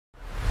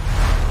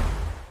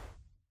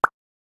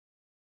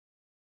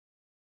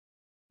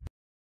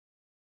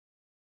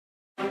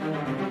All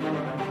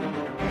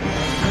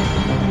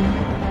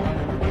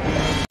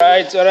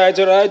right.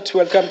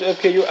 Welcome to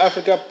FKU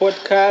Africa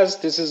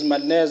podcast. This is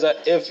Maneza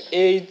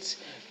F8.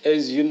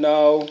 As you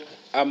know,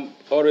 I'm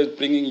always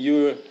bringing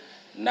you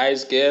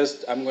nice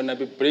guests. I'm going to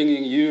be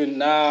bringing you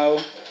now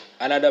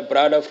another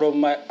brother from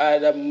my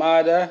other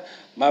mother,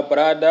 my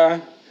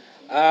brother,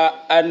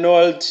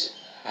 Arnold.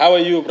 How are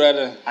you,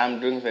 brother? I'm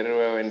doing very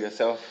well, and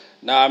yourself?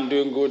 Now I'm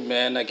doing good,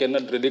 man. I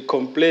cannot really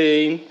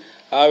complain.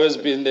 How has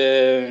been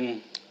the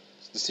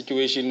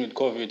situation with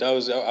COVID? How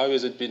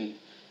has it been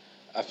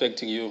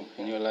affecting you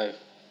in your life?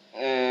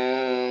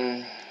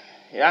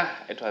 Yeah,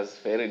 it was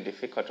very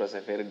difficult. It was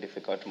a very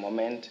difficult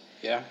moment.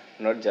 Yeah.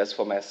 Not just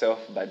for myself,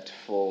 but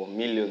for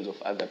millions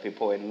of other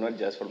people, and not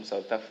just from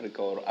South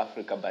Africa or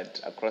Africa,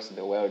 but across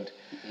the world.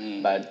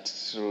 But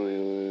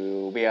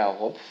we are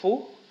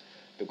hopeful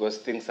because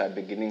things are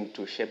beginning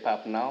to shape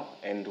up now,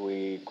 and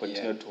we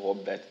continue to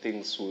hope that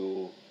things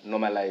will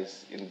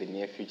normalize in the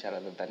near future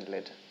rather than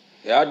later.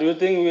 Yeah, do you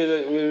think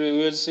we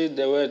will see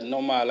the word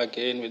normal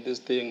again with this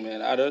thing,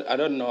 man? I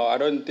don't know. I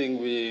don't think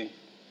we're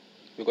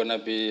gonna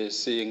be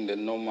seeing the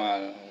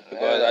normal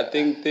because I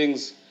think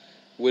things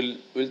will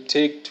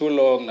take too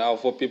long now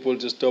for people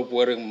to stop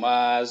wearing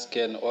masks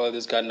and all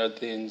these kind of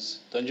things.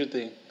 Don't you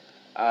think?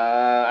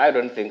 I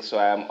don't think so.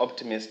 I am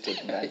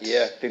optimistic that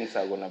Yeah. things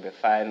are going to be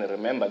fine.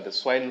 Remember the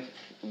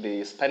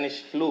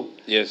Spanish flu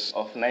Yes.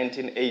 of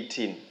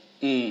 1918,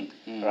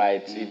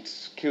 right?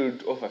 It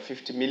killed over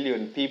 50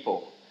 million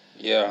people.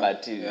 Yeah.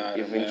 But I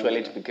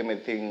eventually remember. it became a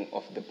thing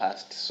of the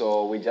past.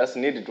 So we just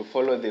needed to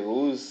follow the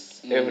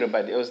rules.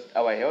 Everybody else,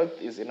 our health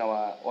is in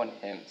our own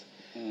hands.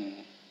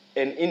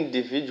 An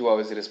individual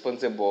is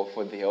responsible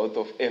for the health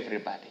of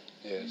everybody.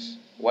 Yes.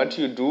 What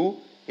you do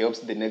helps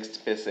the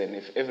next person.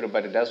 If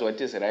everybody does what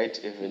is right,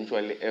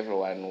 eventually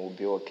everyone will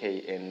be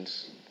okay, and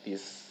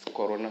this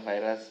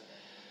coronavirus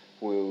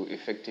will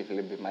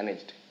effectively be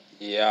managed.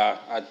 Yeah,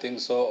 I think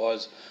so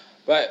also.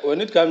 But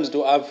when it comes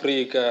to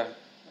Africa,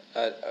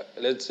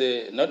 let's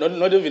say, not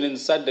even in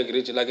SADC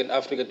region, like in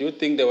Africa, do you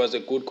think there was a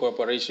good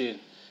cooperation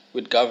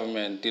with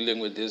government dealing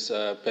with this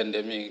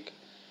pandemic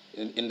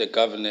in the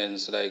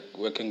governance, like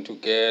working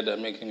together,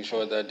 making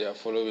sure that they are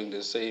following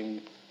the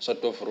same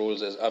sort of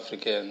rules as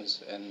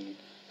Africans and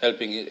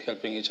helping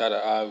each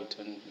other out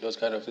and those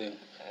kind of things?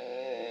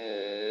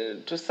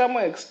 To some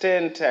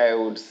extent, I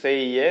would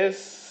say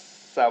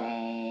yes.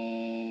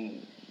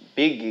 Some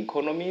big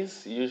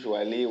economies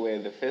usually were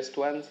the first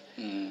ones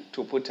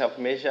to put up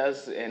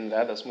measures, and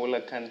other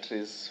smaller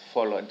countries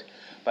followed.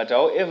 But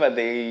however,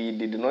 they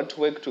did not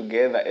work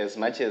together as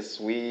much as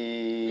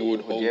we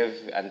would have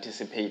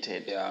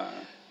anticipated. Yeah.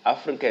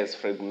 Africa is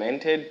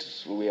fragmented.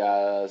 We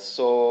are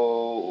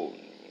so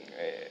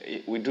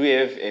we do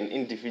have an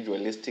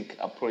individualistic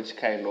approach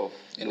kind of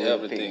In doing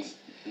everything.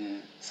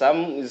 things.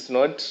 Some is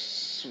not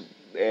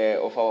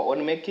of our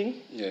own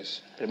making.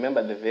 Yes.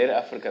 Remember, the very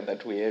Africa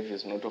that we have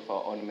is not of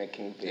our own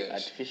making, the Yes.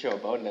 artificial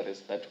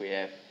boundaries that we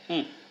have.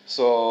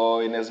 So,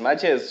 in as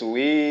much as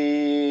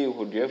we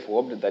would have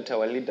hoped that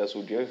our leaders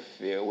would have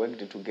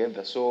worked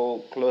together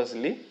so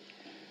closely,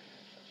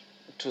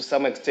 to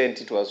some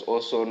extent it was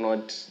also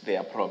not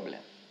their problem.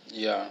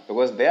 Yeah.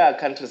 Because there are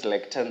countries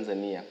like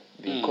Tanzania.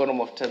 The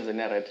economy of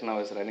Tanzania right now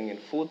is running in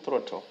full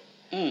throttle.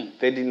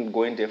 They didn't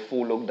go into a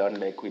full lockdown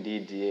like we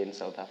did here in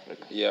South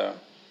Africa. Yeah.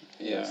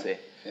 Yeah.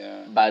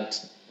 Yeah.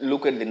 But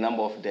look at the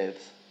number of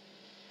deaths.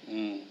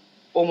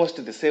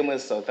 Almost the same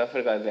as South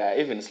Africa. They are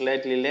even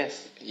slightly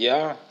less.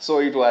 Yeah. So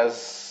it was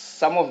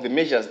some of the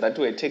measures that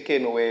were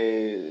taken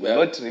were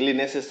not really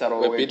necessary.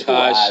 We're Were bit too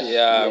harsh. harsh.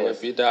 Yeah.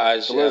 Yes. We're bit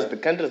harsh. Because Yeah. the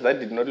countries that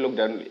did not lock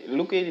down,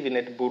 look even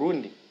at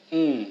Burundi.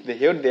 They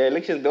held their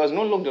elections. There was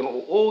no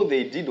lockdown. All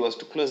they did was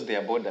to close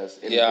their borders,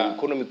 and the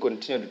economy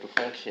continued to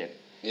function.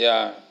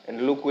 Yeah.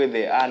 And look where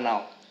they are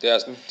now. They are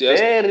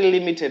Very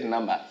limited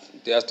numbers.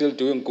 still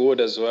doing good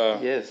as well.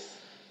 Yes.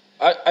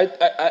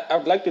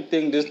 I'd like to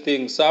think this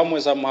thing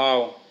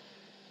somehow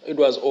it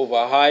was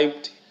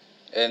overhyped,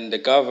 and the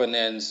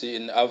governance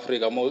in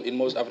Africa, in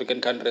most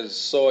African countries,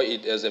 saw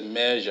it as a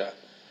measure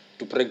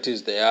to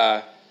practice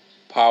their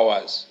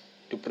powers,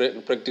 to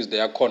practice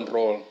their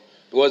control.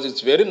 Because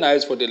it's very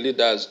nice for the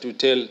leaders to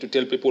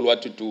tell people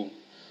what to do.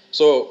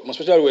 So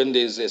especially when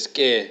there's a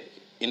scare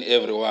in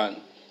everyone,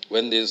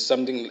 when there's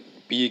something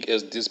big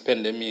as this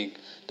pandemic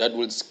that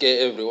will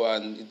scare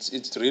everyone,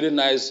 it's really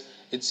nice.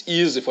 It's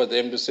easy for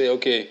them to say,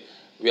 okay,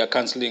 we are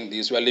cancelling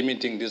this, we are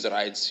limiting these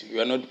rights, we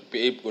are not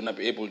going to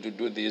be able to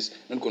do this,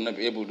 not going to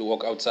be able to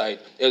walk outside.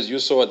 As you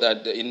saw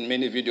that in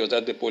many videos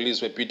that the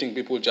police were beating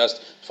people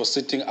just for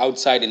sitting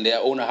outside in their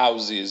own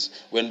houses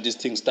when this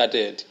thing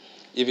started.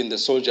 Even the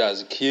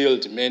soldiers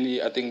killed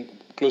many, I think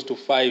close to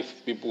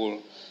 5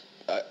 people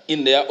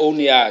in their own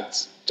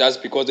yards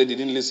just because they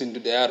didn't listen to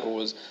their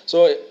rules.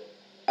 So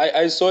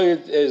I saw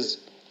it as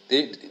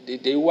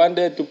they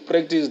wanted to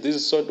practice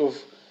this sort of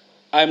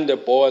I'm the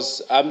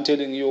boss, I'm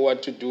telling you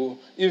what to do.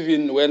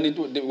 Even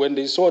when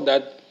they saw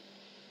that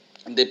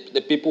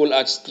the people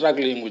are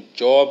struggling with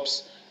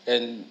jobs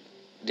and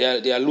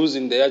they are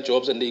losing their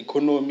jobs and the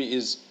economy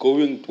is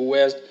going to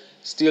waste,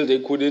 still they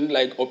couldn't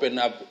like open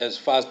up as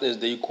fast as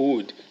they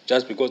could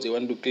just because they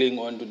want to cling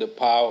on to the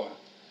power.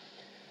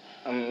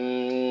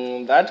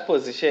 That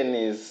position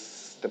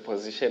is the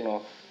position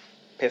of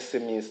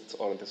pessimists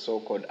or the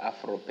so-called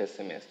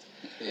Afro-pessimists.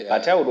 Yeah.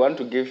 But I would want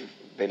to give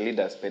the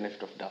leaders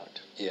benefit of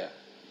doubt. Yeah.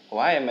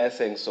 Why am I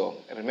saying so?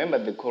 Remember,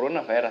 the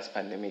coronavirus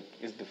pandemic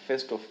is the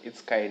first of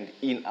its kind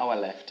in our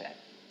lifetime.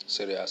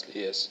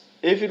 Seriously, yes.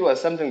 If it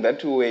was something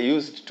that we were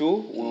used to,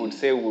 we would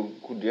say we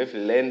could have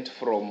learned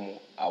from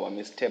our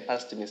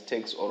past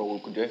mistakes, or we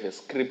could have a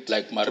script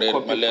like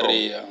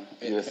malaria.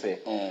 You say.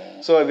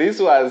 So this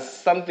was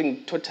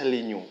something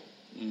totally new.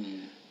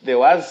 There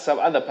was some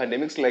other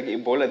pandemics like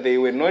Ebola. They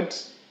were not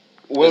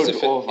world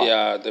over.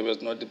 Yeah, there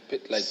was not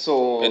like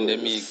so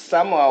pandemic.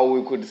 Somehow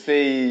we could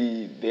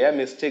say their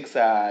mistakes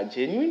are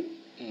genuine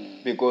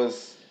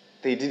because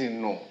they didn't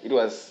know. It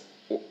was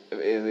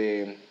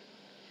the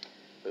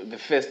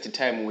first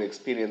time we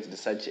experienced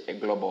such a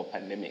global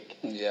pandemic.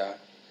 Yeah.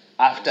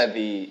 After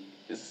the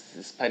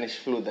Spanish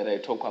flu that I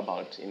talk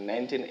about in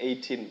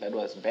 1918, that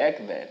was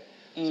back then.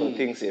 So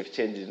things have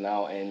changed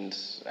now, and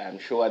I'm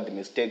sure the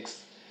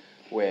mistakes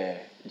were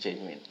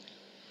genuine.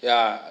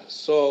 Yeah,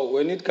 so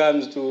when it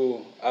comes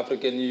to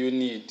African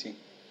unity,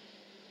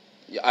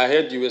 I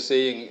heard you were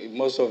saying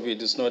most of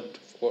it is not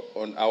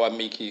on our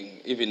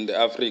making. Even the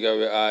Africa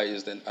we are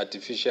is an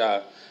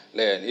artificial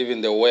land.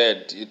 Even the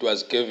word, it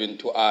was given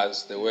to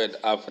us, the word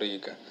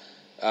Africa.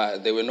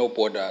 There were no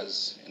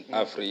borders in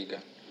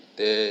Africa.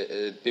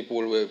 The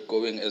people were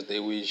going as they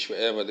wish,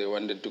 wherever they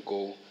wanted to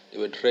go. They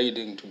were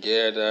trading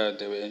together.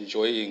 They were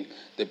enjoying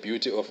the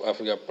beauty of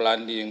Africa,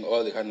 planting,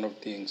 all the kind of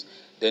things.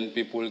 Then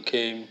people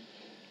came,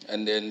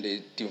 and then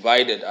they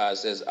divided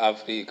us as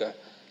Africa.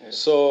 Yes.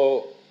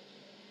 So,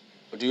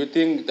 do you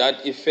think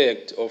that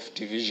effect of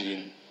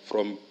division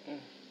from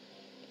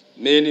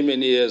many,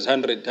 many years,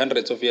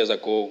 hundreds of years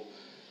ago,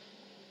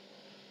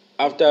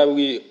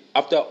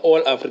 after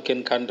all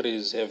African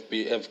countries have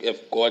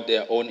got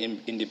their own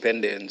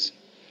independence,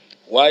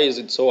 why is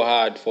it so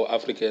hard for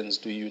Africans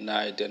to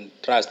unite and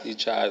trust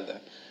each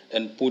other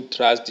and put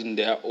trust in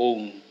their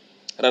own,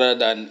 rather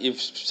than if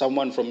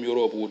someone from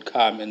Europe would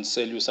come and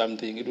sell you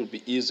something, it would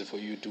be easy for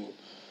you to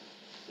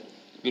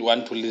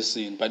want to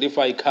listen. But if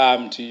I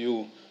come to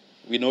you,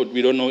 we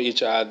don't know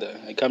each other.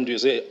 I come to you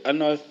and say,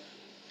 Arnold,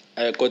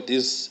 I got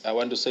this, I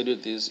want to sell you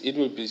this.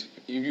 You'll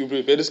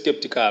be very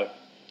skeptical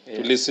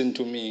to listen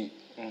to me.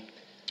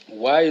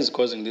 Why is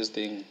causing this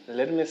thing?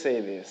 Let me say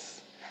this.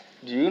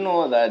 Do you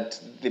know that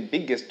the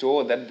biggest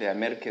war that the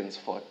Americans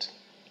fought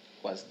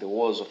was the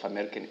wars of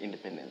American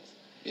independence?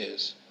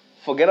 Yes.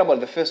 Forget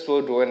about the First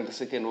World War and the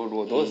Second World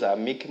War. Those are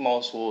Mickey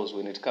Mouse wars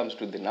when it comes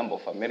to the number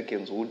of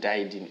Americans who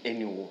died in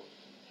any war.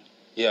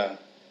 Yeah.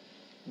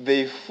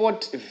 They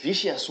fought a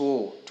vicious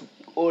war in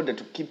order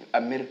to keep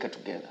America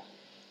together.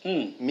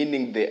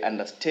 Meaning they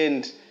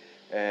understand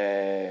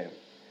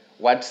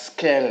what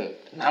scale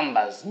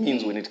numbers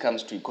means when it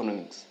comes to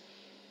economics.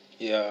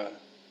 Yeah.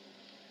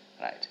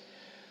 Right.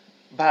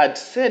 But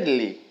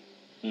sadly,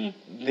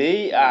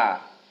 they are,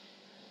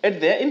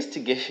 at their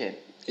instigation,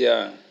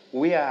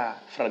 we are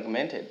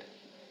fragmented.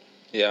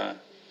 Yeah.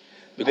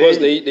 Because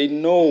they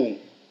know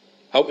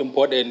how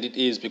important it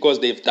is, because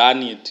they've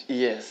done it.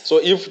 Yes.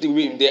 So if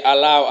they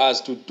allow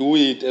us to do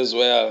it as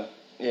well,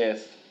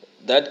 yes,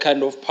 that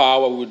kind of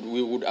power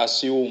we would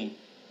assume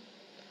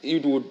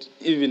it would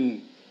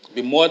even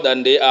be more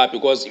than they are,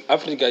 because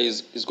Africa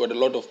is got a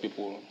lot of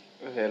people.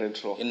 Very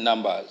true. In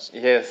numbers.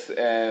 Yes.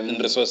 In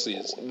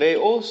resources. They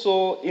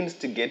also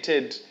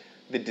instigated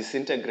the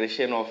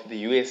disintegration of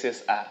the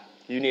USSR,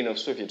 Union of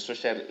Soviet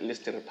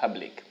Socialist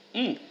Republic.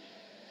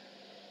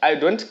 I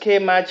don't care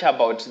much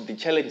about the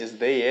challenges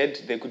they had.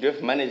 They could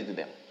have managed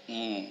them.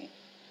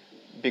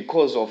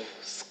 Because of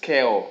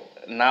scale,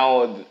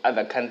 now the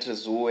other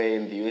countries who were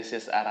in the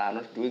USSR are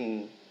not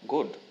doing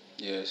good.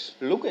 Yes.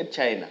 Look at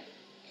China.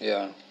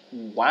 Yeah.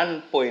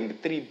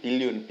 1.3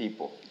 billion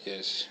people.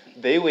 Yes.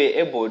 They were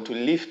able to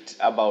lift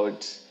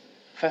about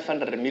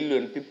 500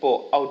 million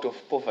people out of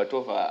poverty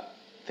over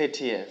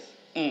 30 years.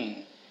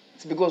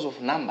 It's because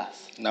of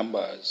numbers.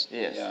 Numbers.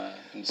 Yes. Yeah.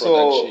 And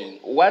production.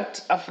 So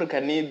what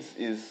Africa needs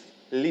is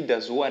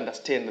leaders who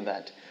understand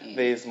that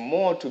there is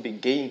more to be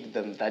gained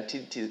than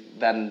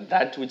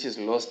that which is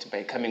lost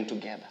by coming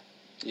together.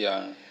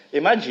 Yeah.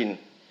 Imagine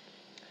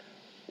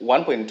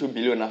 1.2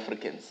 billion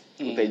Africans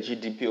with a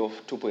GDP of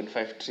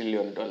 $2.5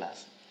 trillion.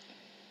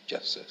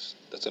 Justice.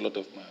 That's a lot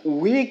of money.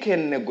 We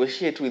can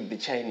negotiate with the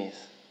Chinese.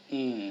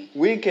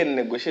 We can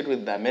negotiate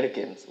with the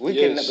Americans. We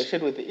can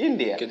negotiate with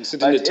India. Can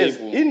sit in the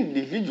table. As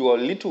individual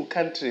little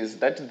countries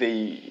that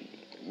they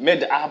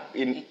made up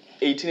in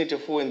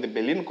 1884 in the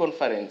Berlin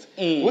Conference,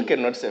 we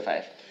cannot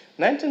survive.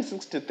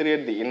 1963,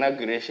 at the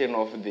inauguration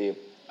of the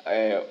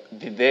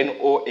then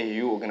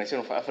OAU, Organization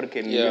of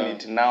African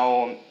Unity,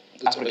 now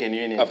African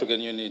Union.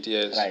 African Unity,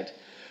 yes. Right.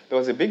 There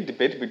was a big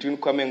debate between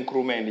Kwame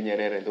Nkrumah and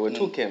Nyerere. There were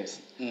two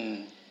camps.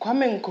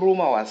 Kwame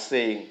Nkrumah was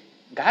saying,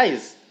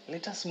 guys,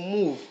 let us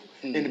move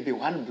and be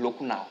one block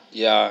now.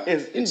 Yeah,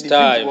 as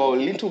individual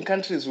little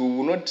countries, we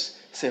will not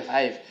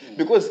survive.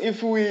 Because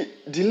if we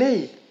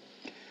delay,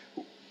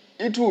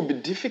 it will be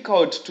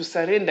difficult to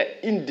surrender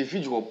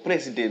individual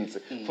presidents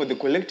for the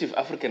collective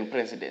African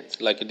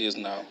presidents. Like it is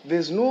now.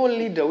 There's no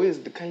leader who is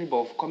the caliber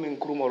of Kwame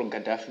Nkrumah or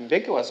Gaddafi.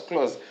 Mbeki was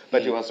close,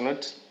 but he was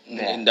not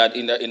there. In that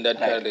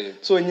Right.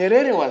 So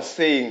Nyerere was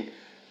saying,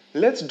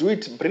 let's do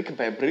it brick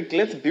by brick.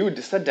 Let's build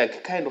the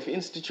SADC kind of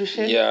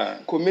institution,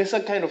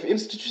 COMESA kind of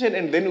institution,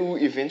 and then we'll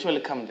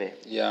eventually come there.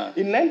 Yeah.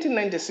 In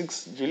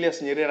 1996,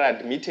 Julius Nyerere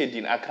admitted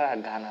in Accra,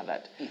 Ghana,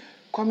 that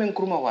Kwame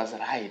Nkrumah was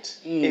right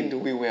and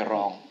we were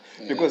wrong.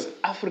 Because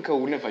Africa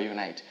will never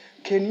unite.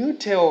 Can you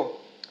tell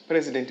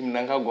President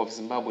Mnangagwa of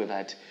Zimbabwe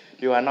that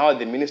you are now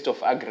the Minister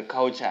of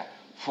Agriculture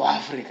for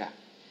Africa?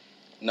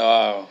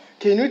 No.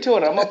 Can you tell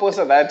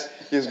Ramaphosa that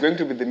he's going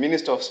to be the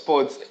Minister of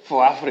Sports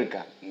for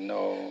Africa?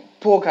 No.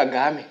 Paul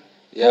Kagame.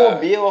 Paul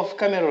Biya of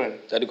Cameroon.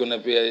 That's going to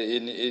be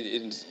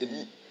in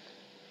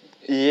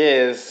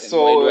yes.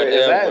 So,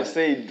 as I have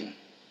said,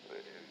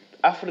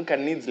 Africa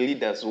needs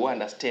leaders who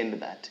understand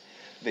that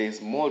there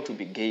is more to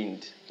be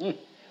gained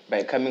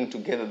by coming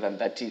together than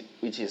that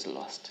which is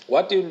lost.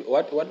 What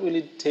will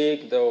it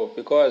take, though?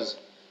 Because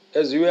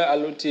as you were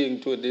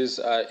alluding to this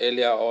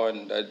earlier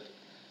on, that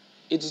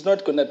it's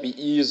not going to be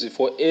easy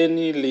for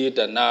any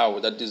leader now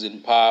that is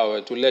in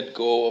power to let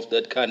go of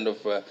that kind of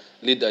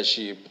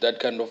leadership, that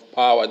kind of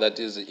power that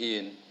is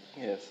in,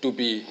 to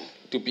be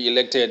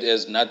elected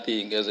as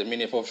nothing, as a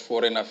Minister of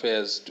Foreign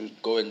Affairs, to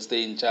go and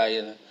stay in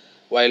China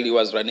while he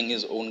was running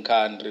his own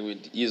country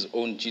with his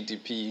own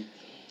GDP.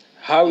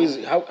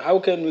 How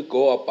can we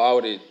go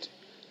about it?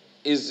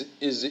 Is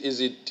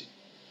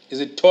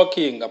it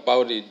talking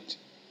about it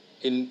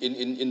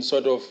in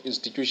sort of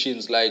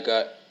institutions like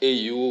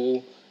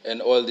AU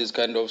and all these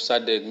kind of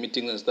SADC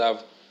meetings and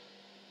stuff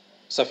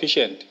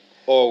sufficient,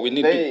 or we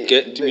need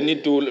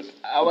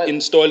to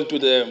install to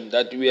them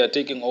that we are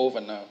taking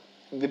over now?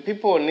 The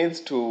people need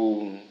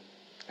to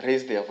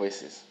raise their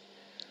voices.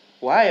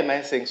 Why am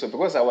I saying so?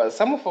 Because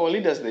some of our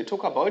leaders, they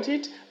talk about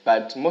it,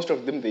 but most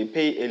of them, they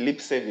pay a lip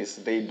service.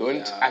 They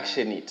don't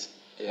action it.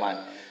 One.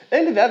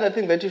 And the other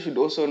thing that you should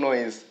also know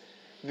is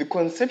the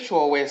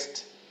conceptual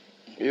West,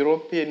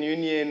 European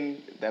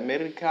Union, the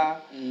America,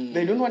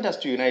 they don't want us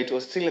to unite.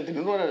 Australia, they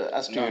don't want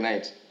us to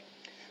unite.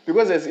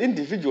 Because as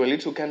individual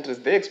little countries,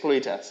 they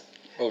exploit us.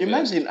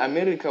 Imagine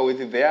America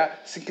with their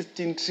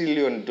 $16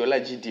 trillion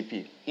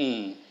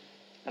GDP.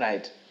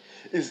 Right.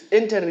 Is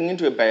entering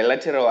into a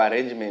bilateral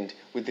arrangement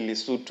with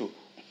Lesotho.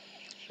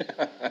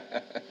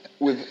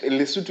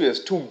 Lesotho has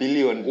 $2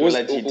 billion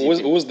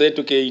GDP. Who's there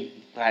to gain?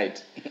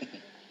 Right.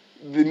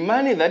 The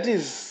money that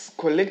is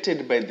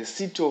collected by the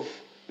city of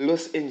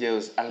Los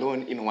Angeles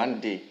alone in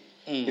one day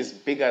is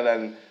bigger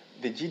than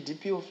the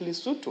GDP of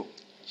Lesotho.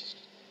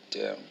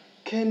 Damn.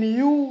 Can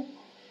you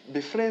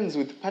be friends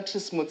with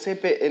Patrice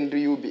Motsepe and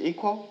you be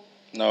equal?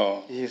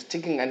 No. He is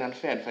taking an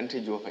unfair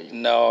advantage over you.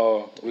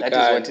 No, that is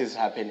what is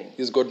happening.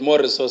 He's got more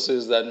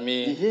resources than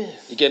me.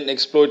 Yes. He can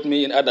exploit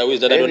me in other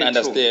ways that I don't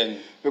understand.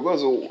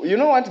 Because you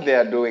know what they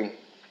are doing?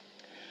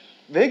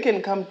 They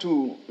can come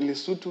to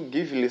Lesotho,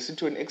 give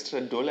Lesotho an extra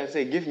dollar,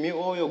 say, give me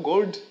all your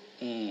gold,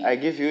 I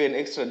give you an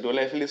extra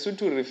dollar. If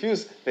Lesotho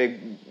refuse, they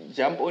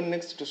jump on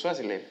next to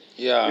Swaziland.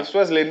 Yeah. If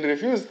Swaziland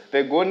refuse,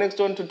 they go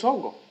next on to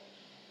Togo.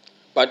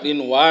 But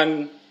in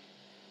one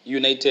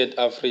united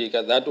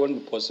Africa, that won't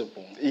be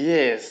possible.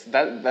 Yes,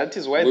 that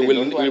is why we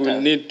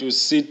will need to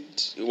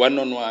sit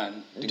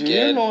one-on-one together. Do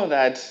you know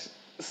that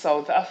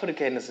South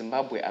Africa and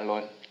Zimbabwe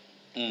alone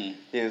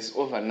is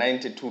over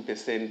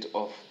 92%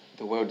 of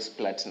the world's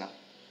platinum?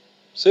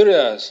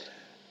 Serious?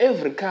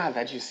 Every car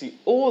that you see,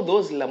 all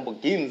those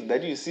Lamborghinis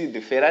that you see, the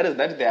Ferraris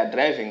that they are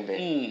driving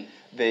there,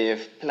 they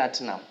have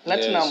platinum.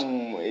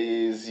 Platinum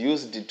is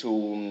used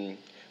to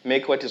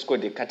make what is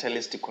called a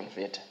catalytic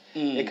converter.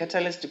 A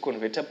catalytic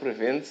converter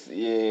prevents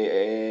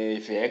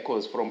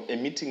vehicles from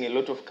emitting a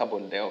lot of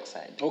carbon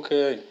dioxide.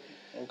 Okay.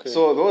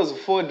 So those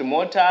Ford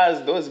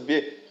motors,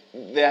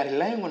 they are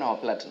relying on our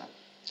platinum.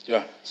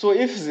 Yeah. So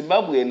if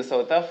Zimbabwe and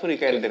South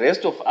Africa and the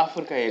rest of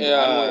Africa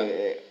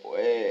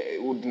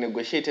would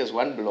negotiate as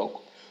one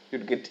block,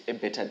 you'd get a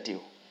better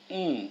deal.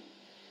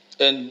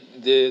 And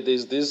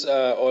there's this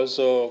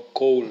also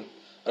coal.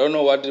 I don't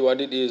know what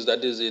it is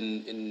that is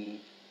in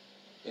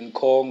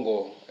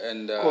Congo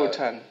and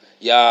coltan.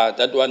 Yeah,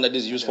 that one that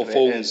is used for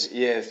phones.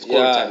 Yes,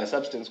 coltan, a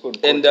substance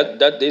called coltan.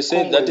 And that they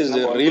say Congo that is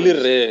really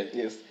rare.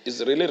 Yes. It's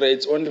really rare.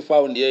 It's only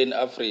found here in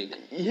Africa.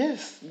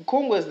 Yes,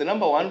 Congo is the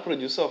 #1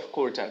 producer of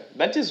coltan.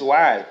 That is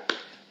why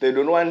they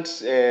don't want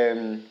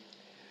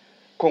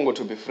Congo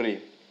to be free.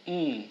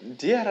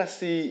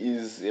 DRC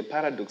is a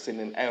paradox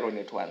and an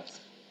irony at once.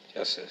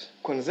 Yes.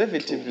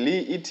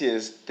 Conservatively, it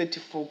has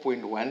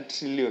 $34.1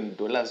 trillion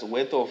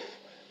worth of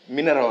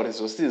mineral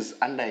resources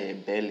under a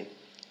belly.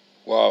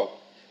 Wow.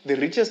 The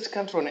richest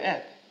country on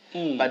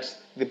earth, but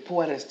the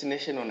poorest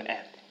nation on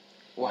earth.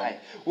 Why?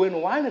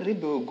 When one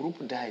rebel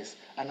group dies,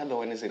 another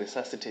one is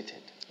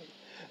resuscitated.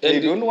 They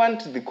don't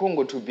want the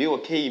Congo to be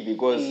okay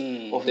because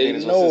of the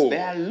resources.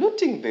 They are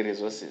looting the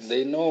resources.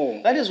 They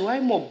know. That is why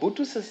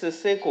Mobutu Sese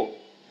Seko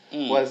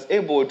was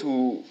able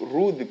to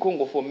rule the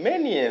Congo for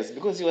many years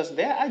because he was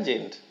their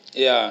agent.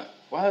 Yeah.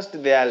 Whilst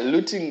they are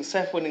looting,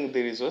 siphoning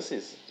the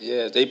resources.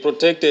 Yes, they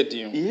protected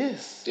him.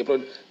 Yes.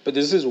 But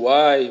this is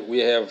why we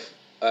have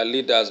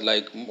leaders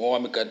like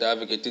Muammar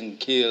Gaddafi getting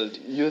killed.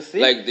 You see?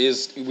 Like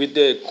this, with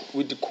the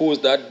coups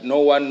that no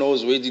one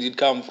knows where did it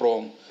come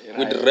from. Right.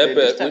 With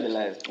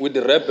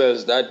the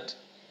rebels that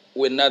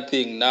were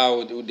nothing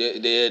now.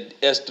 They had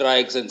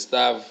airstrikes and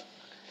stuff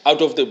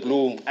out of the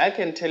blue. I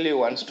can tell you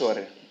one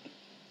story.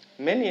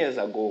 Many years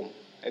ago,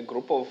 a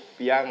group of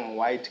young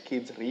white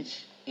kids,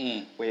 rich,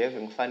 were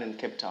having fun in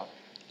Cape Town.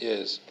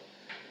 Yes.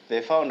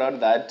 They found out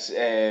that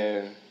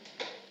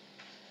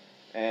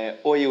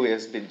oil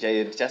has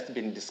just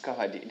been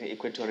discovered in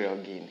Equatorial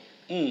Guinea,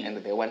 and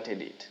they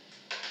wanted it.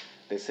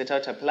 They set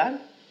out a plan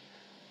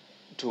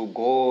to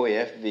go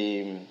have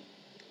the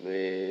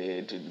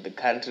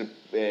country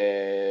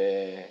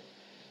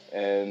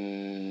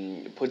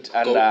put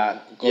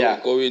under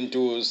go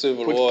into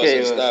civil put wars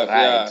chaos, and stuff.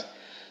 Right. Yeah.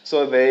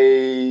 So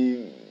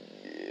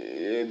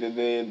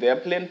their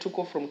plane took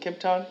off from Cape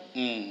Town,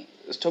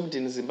 stopped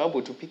in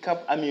Zimbabwe to pick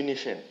up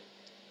ammunition.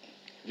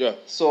 Yeah.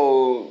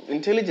 So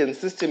intelligence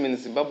system in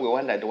Zimbabwe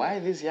wondered why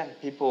these young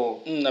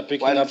people are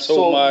picking up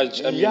so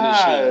much ammunition.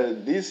 Yeah,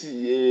 this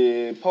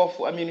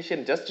powerful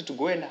ammunition just to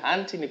go and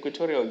hunt in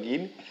Equatorial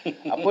Guinea.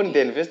 Upon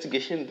the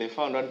investigation, they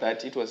found out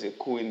that it was a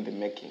coup in the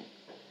making.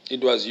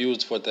 It was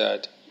used for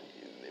that.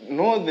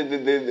 No,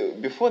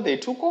 before they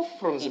took off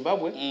from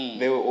Zimbabwe,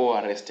 they were all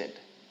arrested.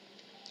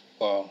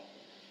 Wow.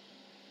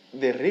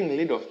 The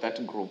ringleader of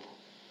that group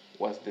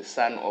was the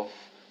son of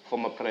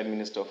former Prime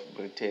Minister of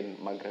Britain,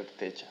 Margaret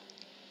Thatcher.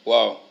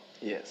 Wow.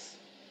 Yes.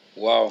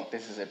 Wow.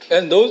 This is a truth.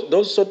 And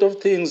those sort of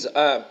things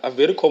are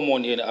very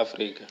common here in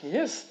Africa.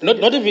 Yes. Not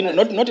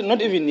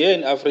even here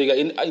in Africa,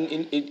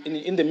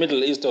 in the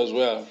Middle East as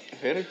well.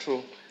 Very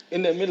true.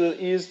 In the Middle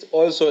East,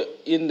 also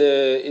in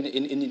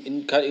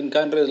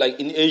countries like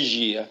in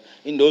Asia,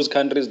 in those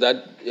countries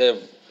that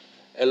have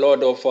a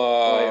lot of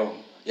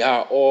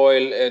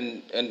oil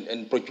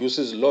and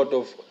produces a lot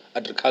of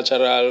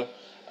agricultural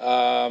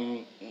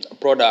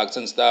products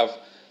and stuff.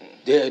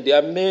 There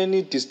are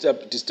many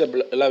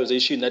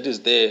destabilisation that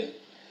is there.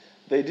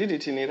 They did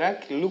it in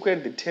Iraq. Look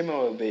at the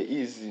turmoil there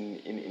is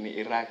in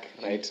Iraq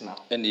right now.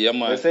 And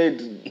Yemen. They said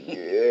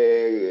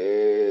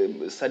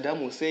Saddam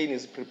Hussein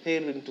is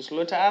preparing to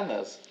slaughter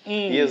others.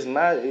 He has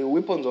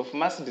weapons of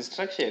mass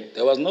destruction.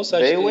 There was no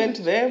such thing. They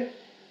went there.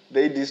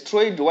 They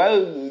destroyed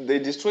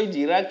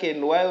Iraq,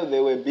 and while they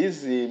were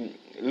busy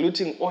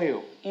looting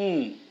oil.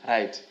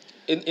 Right.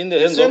 In the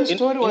hands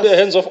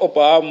of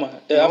Obama,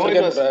 the African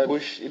it was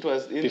Bush. It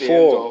was in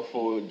before.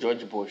 the hands of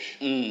George Bush.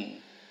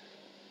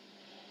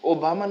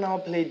 Obama now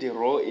played a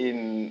role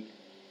in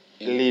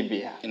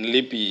Libya. In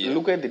Libya.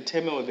 Look at the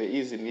turmoil there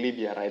is in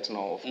Libya right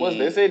now. Of course,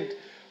 they said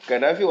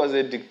Gaddafi was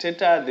a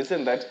dictator, this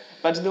and that,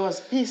 but there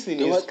was peace in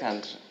his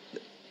country.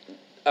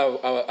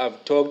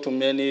 I've talked to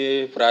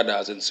many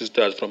brothers and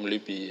sisters from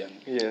Libya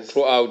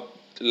throughout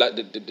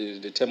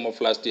the term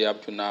of last year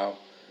up to now,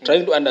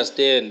 trying to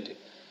understand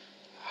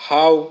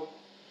how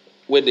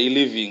were they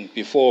living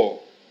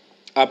before,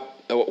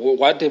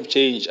 what have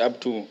changed up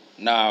to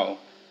now.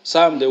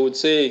 Some, they would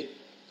say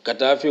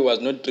Gaddafi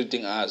was not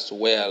treating us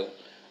well.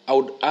 I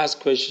would ask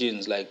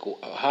questions like,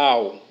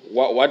 how?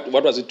 What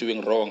was he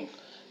doing wrong?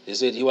 They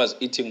said he was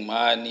eating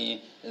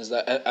money.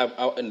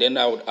 And then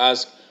I would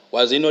ask,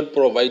 was he not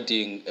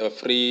providing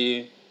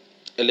free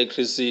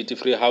electricity,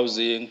 free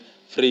housing,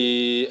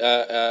 free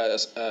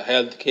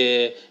health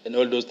care, and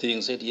all those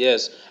things? I said,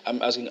 yes.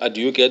 I'm asking,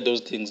 do you get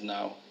those things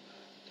now?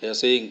 They're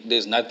saying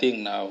there's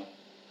nothing now.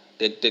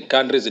 The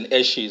country is in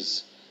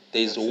ashes.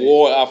 There's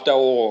war after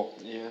war.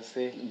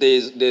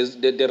 There's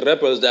the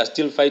rebels that are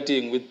still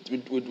fighting with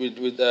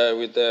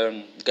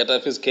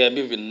Gaddafi's camp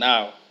even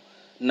now.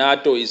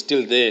 NATO is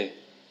still there.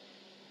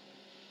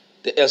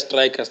 The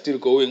airstrikes are still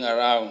going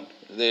around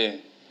there.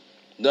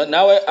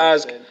 Now I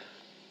ask,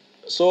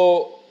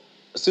 so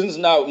since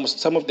now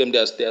some of them they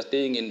are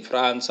staying in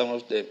France, some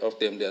of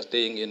them they are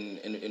staying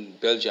in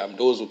Belgium,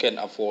 those who can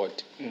afford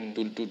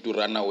to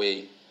run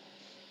away.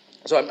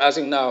 So I'm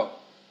asking now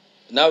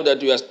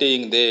that you are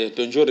staying there,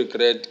 don't you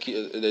regret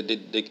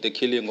the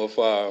killing of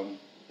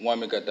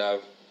Muammar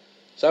Gaddafi?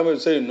 Some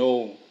would say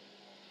no,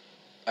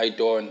 I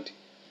don't.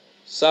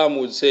 Some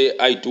would say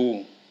I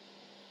do.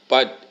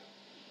 But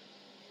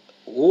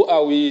who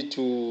are we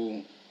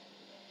to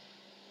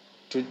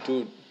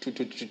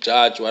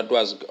judge what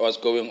was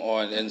going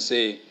on and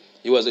say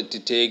he was a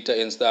dictator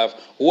and stuff?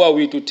 Who are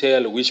we to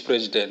tell which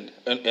president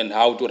and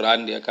how to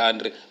run their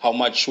country? How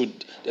much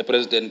should the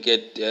president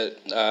get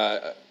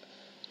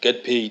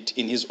paid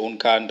in his own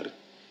country?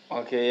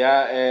 Okay,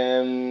 yeah.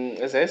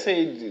 As I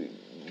said,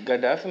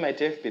 Gaddafi might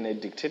have been a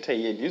dictator.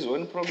 He had his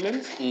own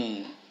problems,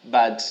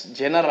 but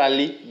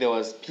generally there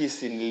was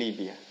peace in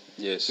Libya.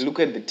 Yes. Look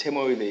at the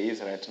turmoil there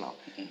is right now.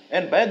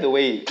 And by the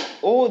way,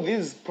 all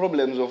these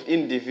problems of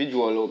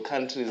individual or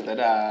countries that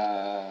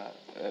are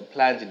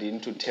plunged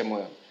into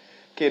turmoil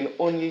can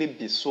only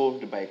be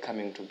solved by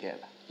coming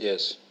together.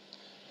 Yes.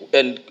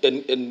 And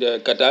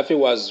Gaddafi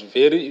was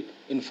very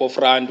in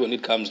forefront when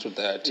it comes to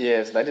that.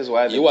 Yes, that is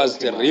why he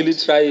was really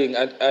trying.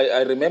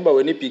 I remember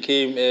when he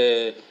became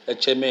a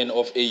chairman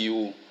of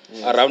AU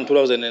around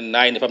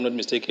 2009, if I'm not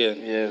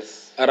mistaken.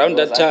 Yes. Around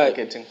that time,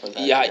 for that,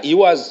 yeah, yes. he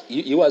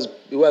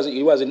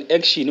was in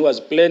action. He was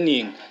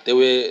planning. There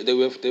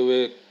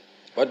were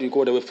what do you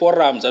call? There were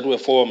forums that were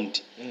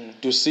formed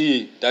to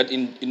see that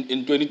in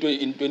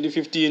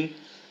 2015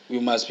 we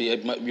must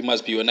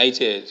be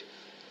united.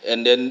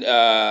 And then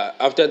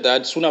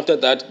soon after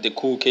that, the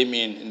coup came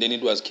in, and then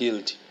it was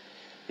killed.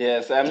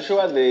 Yes, I'm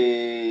sure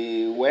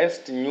the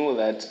West knew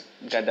that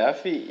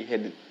Gaddafi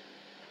had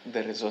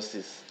the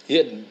resources. He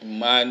had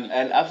money.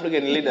 And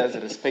African leaders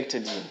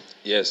respected him.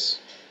 Yes.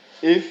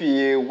 If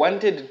he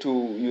wanted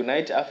to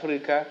unite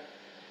Africa,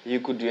 he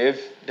could have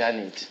done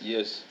it.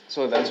 Yes.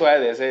 So that's why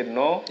they said,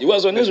 no. He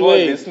was on his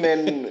way. This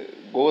man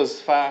goes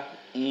far,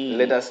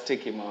 let us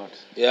take him out.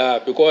 Yeah,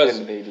 because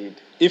and they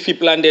did. If he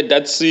planted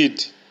that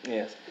seed,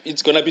 yes,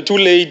 it's going to be too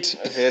late.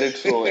 Very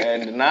true.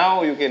 And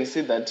now you can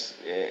see that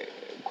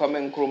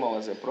Kwame Nkrumah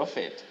was a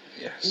prophet.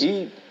 Yes.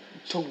 He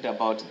talked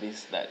about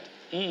this, that.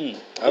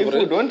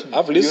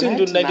 I've listened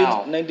to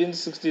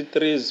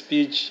 1963's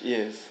speech.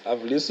 Yes.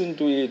 I've listened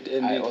to it.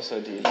 And I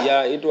also did.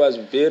 Yeah, it was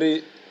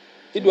very...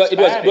 It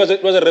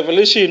was a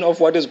revelation of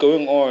what is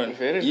going on.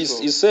 Very true.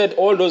 He said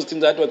all those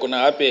things that were going to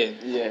happen,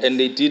 yes. And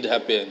they did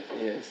happen.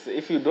 Yes.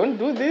 If you don't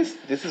do this,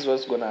 this is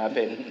what's going to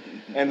happen.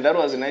 And that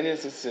was in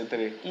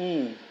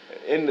 1963.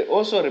 And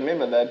also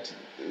remember that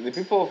the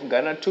people of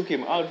Ghana took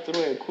him out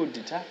through a coup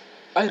d'etat.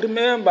 I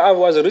remember I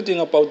was reading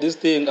about this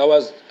thing.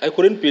 I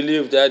couldn't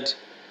believe that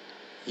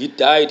he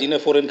died in a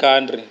foreign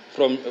country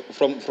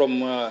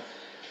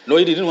no,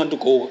 he didn't want to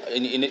go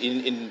in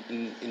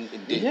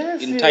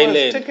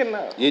Thailand. Was taken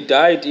out. He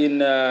died in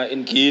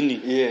Guinea.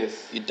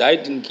 Yes. He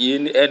died in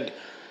Guinea, and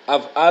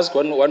I've asked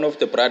one of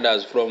the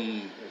brothers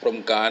from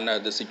Ghana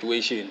the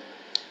situation,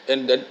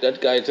 and that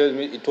guy told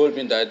me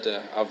that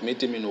I've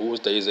met him in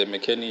Worcester. He's a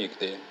mechanic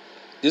there.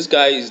 This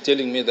guy is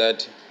telling me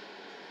that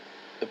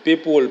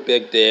people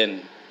back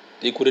then,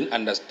 they couldn't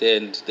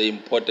understand the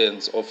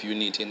importance of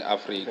unity in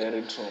Africa.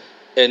 Very true.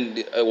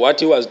 And what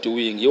he was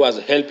doing, he was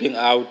helping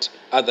out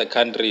other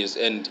countries,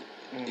 and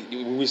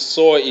we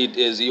saw it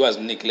as he was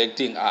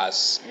neglecting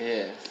us.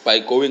 Yes. By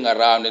going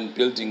around and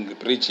building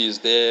bridges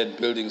there,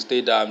 building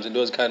stadiums in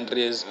those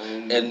countries,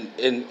 and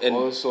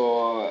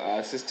also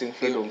assisting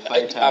freedom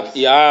fighters.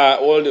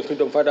 All the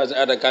freedom fighters in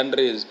other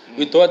countries.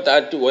 We thought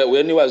that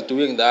when he was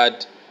doing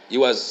that, he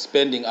was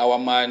spending our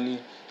money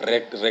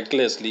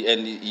recklessly,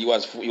 and he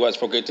was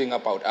forgetting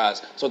about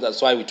us. So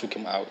that's why we took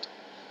him out.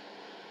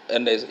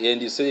 And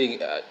he's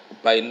saying,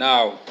 by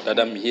now that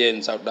I'm here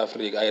in South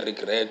Africa, I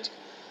regret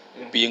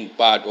being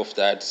part of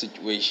that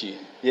situation.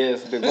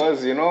 Yes,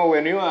 because,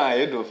 when you are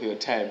ahead of your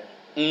time,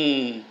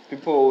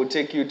 people will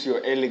take you to your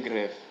early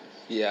grave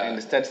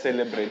and start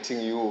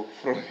celebrating you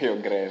from your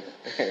grave.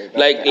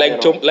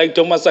 like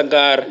Thomas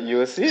Sankara.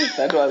 You see,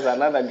 that was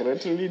another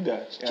great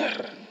leader.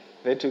 Yeah.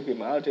 They took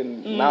him out,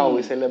 and now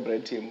we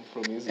celebrate him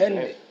from his grave.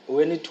 And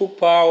when he took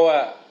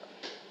power,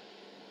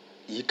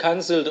 he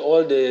cancelled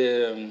all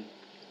the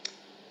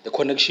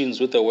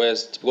connections with the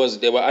West, because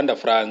they were under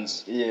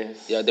France.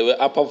 Yes. Yeah, they were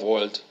Upper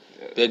Volt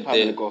back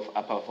then. Republic of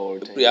Upper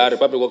Volt. Yeah,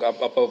 Republic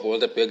of Upper Volt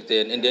back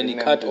then. And then he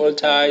cut all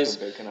ties.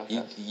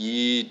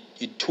 He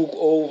took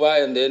over,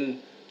 and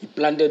then he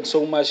planted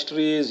so much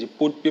trees. He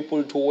put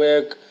people to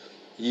work.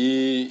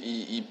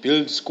 He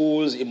built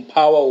schools,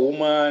 empower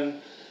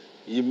women.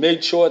 He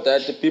made sure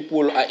that the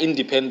people are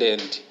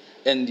independent.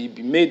 And he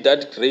made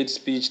that great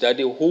speech that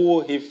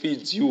who he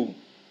feeds you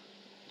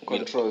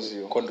controls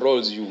you.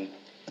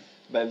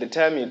 By the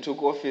time he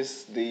took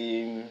office,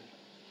 the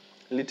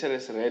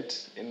literacy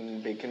rate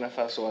in Burkina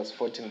Faso was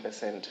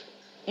 14%.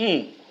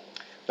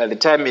 By the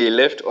time he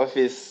left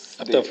office,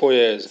 after 4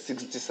 years,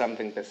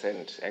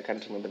 60-something%. I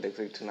can't remember the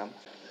exact number.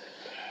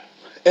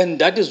 And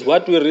that is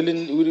what we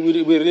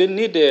really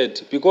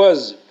needed,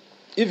 because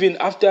even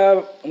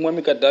after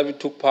Muammar Gaddafi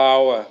took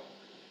power,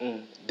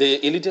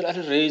 the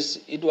illiterate race,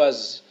 it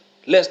was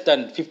less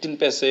than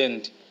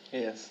 15%.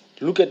 Yes.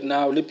 Look at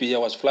now, Libya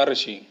was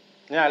flourishing.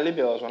 Yeah,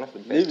 Libya was one of the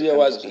best. Libya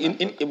was,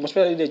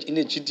 especially in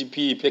the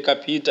GDP per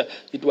capita,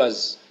 it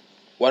was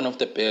one of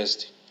the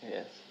best.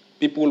 Yes.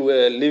 People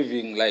were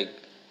living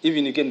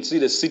even you can see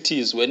the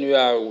cities when you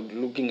are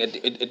looking at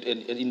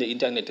in the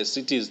internet, the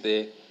cities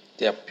they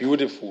are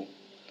beautiful.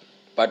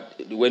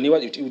 But when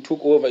you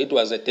took over, it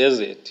was a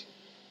desert.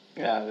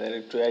 Yeah,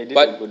 very true. I did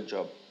a good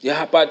job.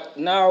 Yeah, but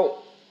now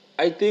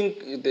I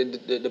think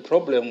the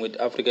problem with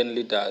African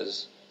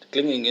leaders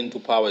clinging into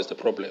power is the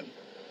problem.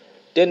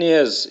 10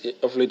 years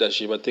of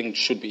leadership, I think,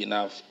 should be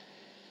enough.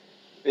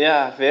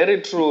 Yeah,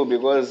 very true,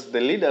 because the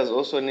leaders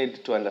also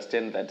need to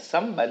understand that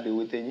somebody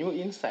with a new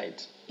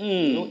insight,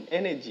 new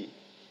energy,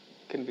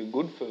 can be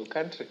good for your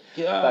country.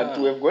 Yeah. But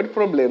we've got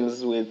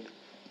problems with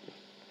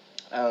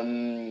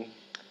Yoweri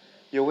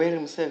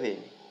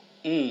Museveni,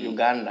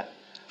 Uganda.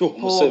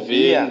 Paul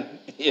Biya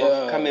Yeah.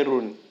 of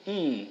Cameroon.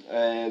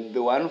 Mm.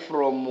 The one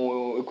from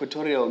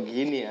Equatorial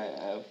Guinea,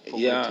 I've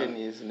forgotten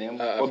his name.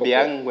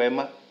 Obiang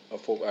Nguema.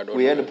 I don't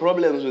We know. had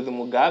problems with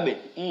Mugabe.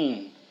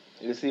 Mm.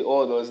 You see,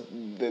 all those,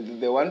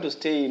 they want to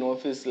stay in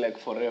office like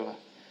forever.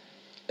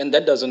 And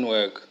that doesn't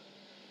work.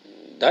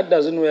 That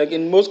doesn't work.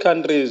 In most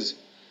countries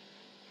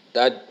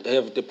that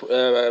have the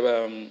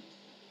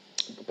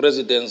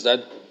presidents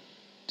that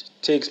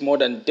takes more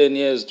than 10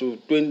 years to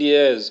 20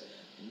 years,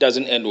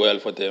 doesn't end well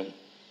for them.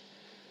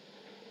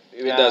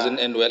 Yeah. It doesn't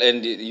end well.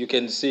 And you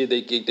can see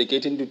they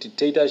get into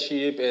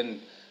dictatorship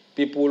and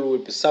people will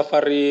be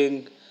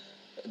suffering.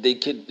 They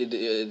get,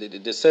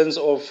 the sense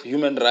of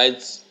human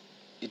rights,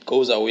 it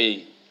goes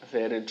away.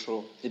 Very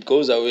true. It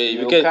goes away.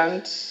 You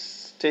can't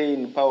stay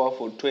in power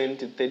for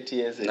 20, 30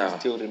 years and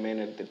still remain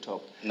at the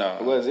top. No.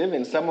 Because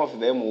even some of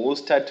them will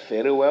start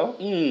very well.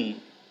 Mm.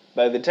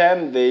 By the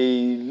time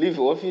they leave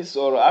office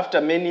or after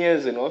many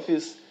years in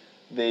office,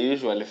 they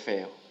usually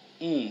fail.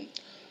 Mm.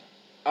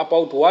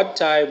 About what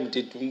time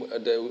did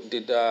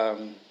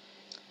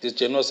this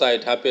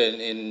genocide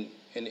happen in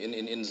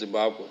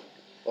Zimbabwe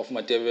of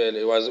Ndebele?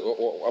 It was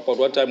about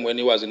what time when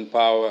he was in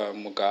power,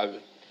 Mugabe?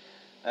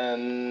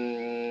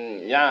 In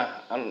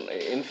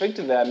fact,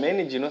 there are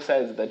many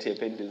genocides that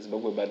happened in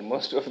Zimbabwe, but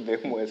most of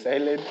them were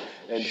silent,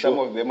 and some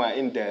of them are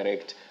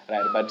indirect.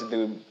 Right, but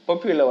the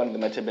popular one, the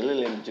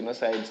Ndebele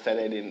genocide,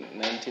 started in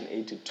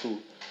 1982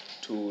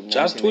 to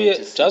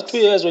 1986. Just 2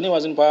 years when he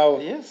was in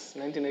power. Yes,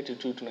 1982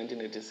 to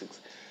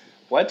 1986.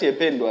 What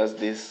happened was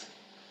this.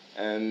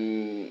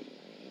 The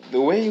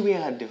way we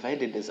are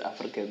divided as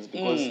Africans,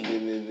 because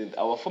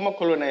our former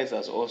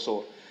colonizers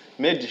also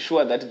made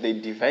sure that they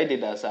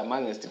divided us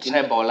amongst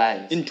tribal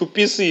lines. Into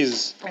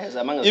pieces. Yes,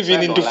 amongst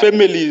even into lines.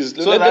 families.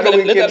 So that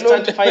we can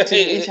start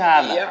fighting each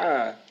other.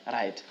 Yeah.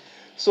 Right.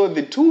 So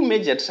the two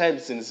major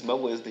tribes in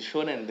Zimbabwe is the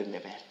Shona and the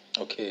Ndebele.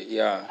 Okay,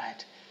 yeah.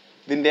 Right.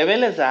 The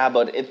Ndebeles are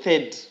about a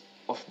third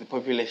of the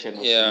population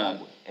of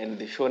Zimbabwe, and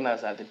the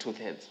Shonas are the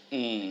 2/3.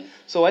 Mm.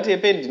 So what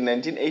happened in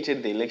 1980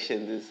 at the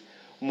elections is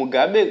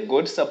Mugabe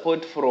got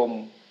support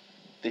from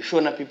the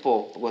Shona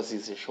people because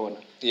he's a Shona.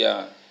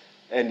 Yeah.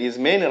 And his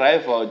main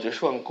rival,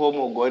 Joshua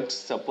Nkomo, got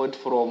support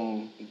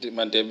from the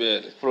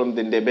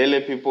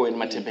Ndebele people in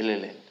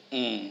Matebeleland.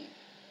 Mm.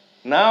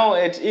 Now,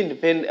 at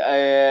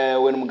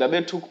when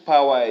Mugabe took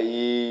power,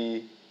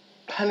 he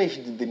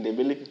punished the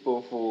Ndebele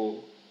people for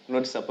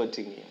not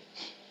supporting him.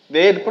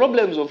 They had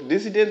problems of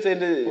dissidents,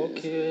 and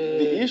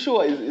the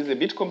issue is a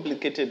bit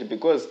complicated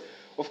because,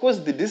 of course,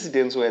 the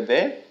dissidents were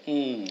there,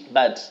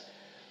 but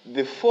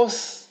the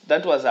force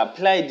that was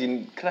applied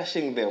in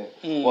crushing them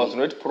was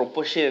not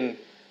proportion.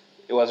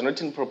 It was not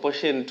in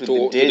proportion to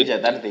the danger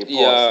that they posed.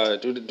 Yeah,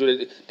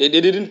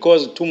 they didn't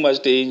cause too much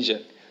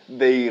danger.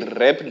 They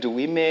raped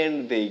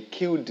women, they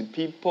killed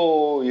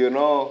people,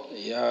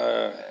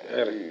 Yeah.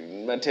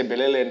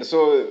 Matebeleland.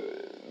 So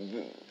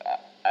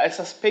I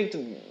suspect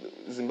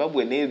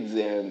Zimbabwe needs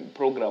a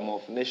program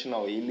of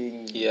national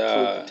healing,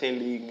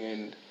 truth-telling,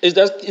 and... Is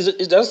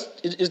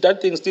that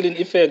thing still in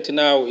effect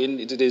now?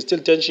 There's still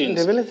tensions?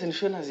 In Ndebele and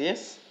Shonas,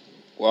 yes.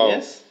 Wow.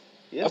 Yes.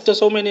 After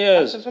so many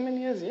years? After so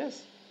many years,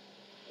 yes.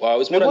 Wow,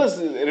 it's more because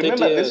than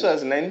remember, this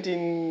was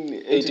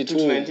 1982 to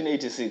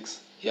 1986.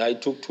 Yeah,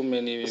 it took too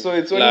many So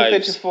it's only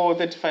lives. 34,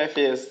 35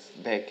 years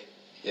back.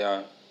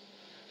 Yeah.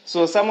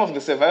 So some of the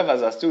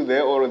survivors are still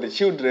there, or the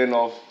children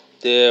of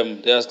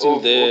them, they are still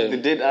there. Of the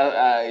dead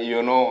are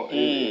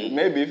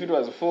maybe if it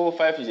was 4 or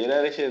 5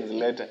 generations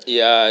later.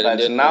 Yeah, but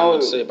then now,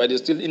 but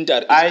it's still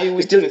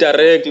it's still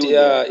direct.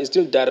 It's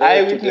still direct.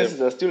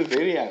 Eyewitnesses are still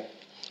very young.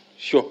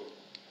 Sure.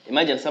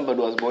 Imagine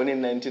somebody was born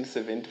in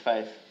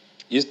 1975.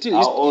 He's still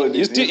young.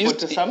 He's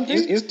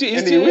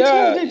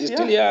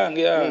still young.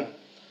 Yeah.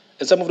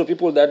 And some of the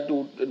people that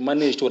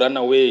managed to run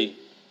away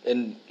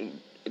and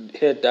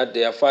heard that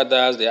their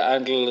fathers, their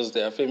uncles,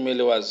 their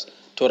family was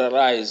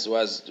terrorized,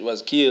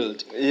 was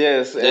killed.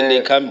 Yes. Then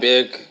they come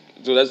back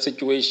to that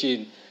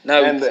situation.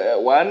 Now, and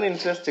one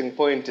interesting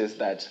point is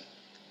that,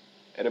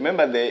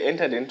 remember, they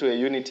entered into a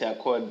unity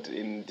accord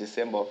in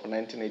December of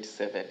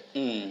 1987.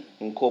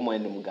 Nkomo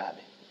and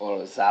Mugabe,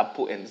 or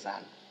Zapu and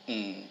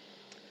ZANU.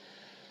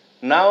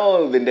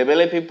 Now, the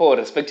Ndebele people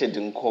respected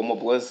Nkomo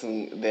because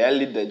their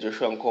leader,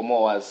 Joshua Nkomo,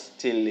 was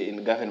still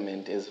in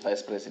government as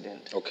vice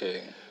president.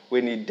 Okay.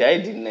 When he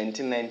died in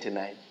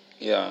 1999.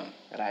 Yeah.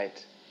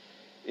 Right.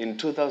 In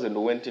 2000, we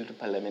went into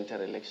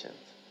parliamentary elections.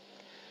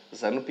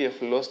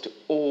 ZANU-PF lost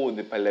all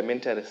the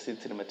parliamentary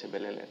seats in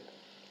Matebeleland.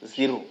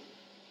 0.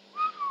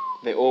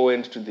 They all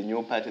went to the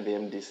new party, the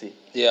MDC.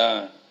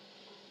 Yeah.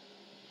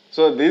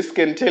 So this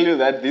can tell you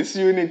that this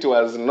unit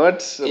was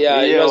not real.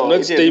 It was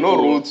not stable. It had no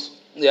roots.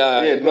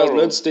 Yeah, it was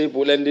not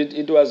stable, and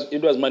it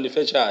was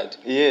manufactured.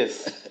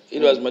 Yes.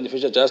 It was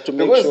manufactured just to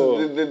make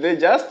sure. Because they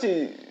just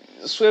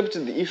swept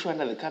the issue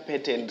under the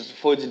carpet and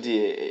forged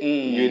a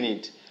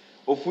unit,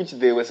 of which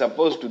they were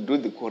supposed to do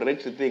the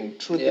correct thing,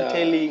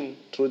 truth-telling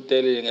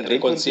and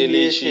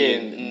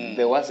reconciliation.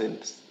 There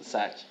wasn't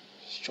such.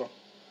 Sure.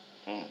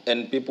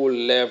 And people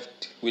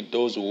left with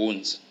those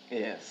wounds.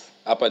 Yes.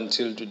 up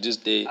until to this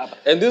day.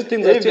 And these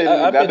things are Even still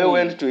Mugabe happening.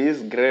 went to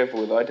his grave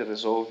without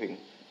resolving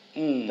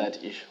that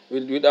issue.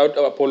 Without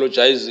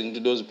apologizing to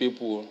those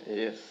people.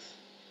 Yes.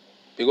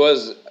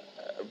 Because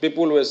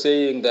people were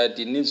saying that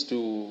he needs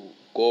to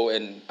go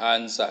and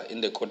answer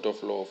in the court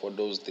of law for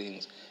those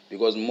things.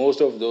 Because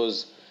most of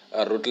those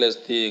ruthless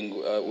things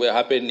were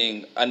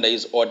happening under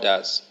his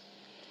orders.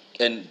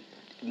 And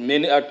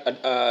many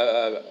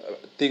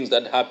things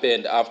that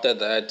happened after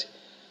that,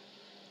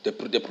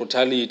 the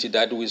brutality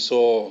that we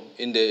saw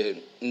in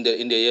the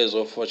years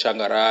of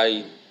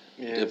Shangarai,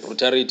 the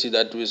brutality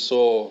that we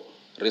saw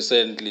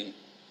recently,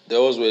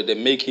 those were the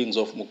makings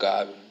of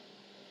Mugabe.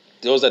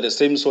 Those are the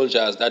same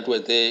soldiers that were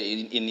there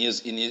in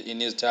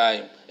his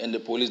time, and the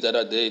police that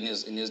are there in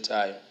his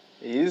time.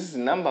 He's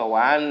number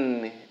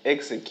one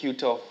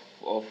executor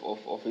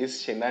of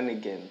his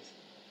shenanigans.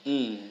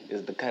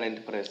 Is the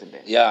current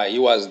president. Yeah, he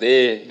was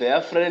there.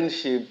 Their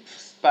friendship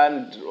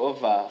spanned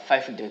over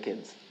 5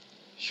 decades.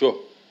 Sure.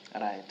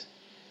 Right.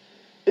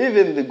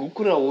 Even the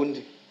Gukura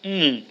Wundi,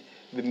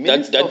 the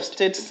Minister of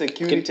State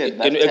Security at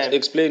that time. Can you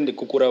explain the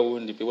Gukura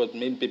Wundi? Because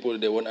many people,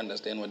 they won't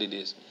understand what it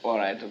is. All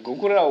right.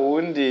 Gukura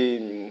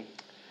Wundi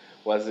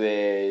was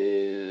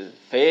a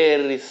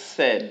very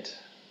sad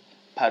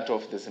part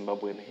of the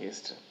Zimbabwean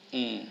history.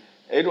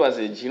 It was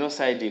a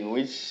genocide in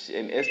which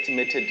an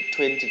estimated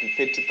 20 to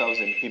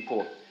 30,000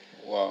 people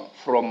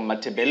from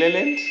Ndebele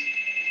land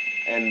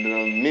and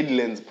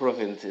Midlands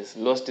provinces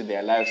lost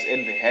their lives at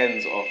the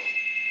hands of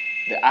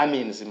the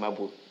army in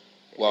Zimbabwe.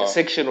 A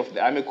section of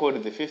the army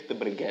called the 5th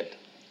Brigade.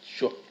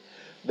 Sure.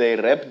 They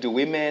raped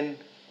women.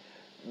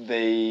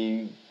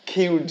 They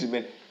killed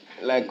men.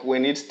 Like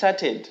when it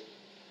started,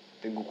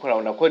 the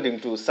Gukura, according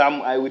to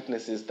some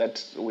eyewitnesses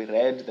that we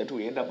read, that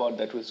we heard about,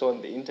 that we saw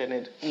on the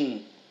internet,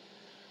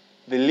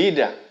 the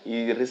leader,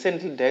 he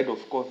recently died of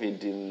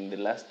COVID in the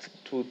last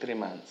 2-3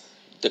 months.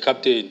 The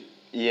captain?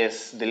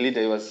 Yes, the leader.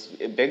 He was,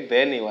 back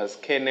then he was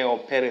Colonel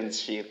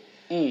Parentshire,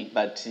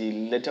 but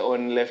he later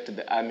on left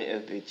the army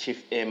as the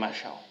chief air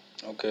marshal.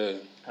 Okay.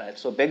 Right.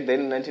 So back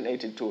then in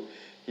 1982,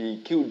 he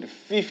killed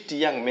 50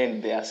 young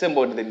men. They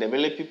assembled the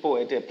Ndebele people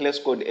at a place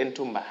called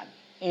Entumban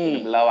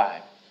in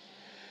Bulawayo.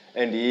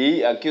 And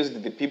he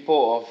accused the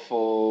people of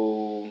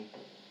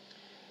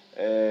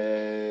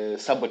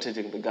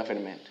sabotaging the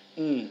government.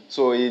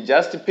 So he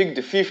just picked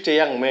 50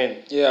 young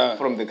men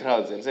from the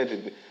crowds and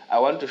said, I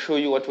want to show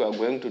you what we are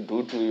going to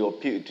do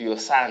to your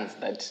sons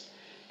that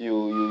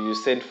you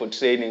sent for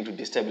training to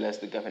destabilize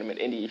the government.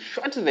 And he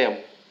shot them.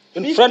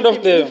 In front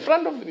of them? In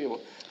front of the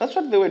people. That's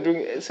what they were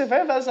doing.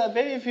 Survivors are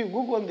there. If you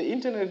Google on the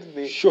internet,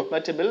 the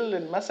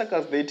Ndebele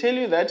massacres, they tell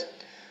you that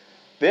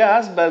their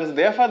husbands,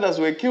 their fathers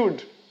were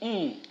killed.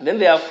 Then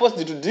they are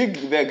forced to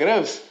dig their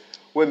graves.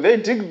 When they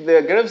dig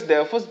their graves, they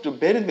are forced to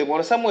bury them,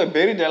 or some were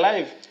buried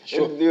alive.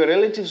 And your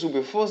relatives will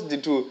be forced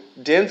to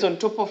dance on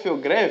top of your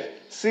grave,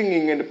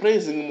 singing and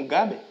praising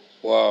Mugabe.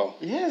 Wow.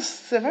 Yes,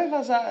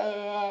 survivors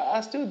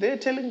are still there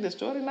telling the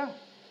story now.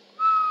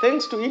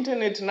 Thanks to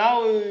internet,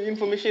 now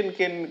information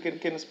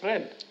can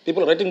spread.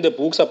 People writing the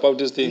books about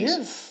these things.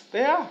 Yes,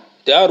 they are.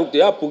 There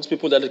are books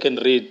people that can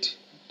read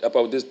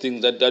about these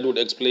things that would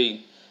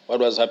explain what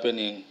was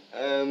happening.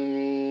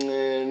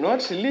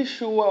 Not really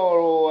sure,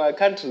 or I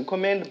can't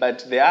recommend,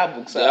 but there are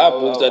books. There are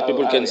books that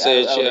people can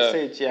search.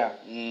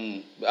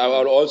 I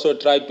will also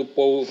try to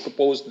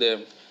post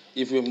them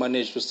if you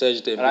manage to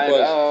search them. Right.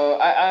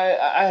 Because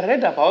I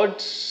read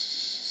about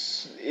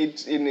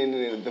it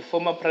in the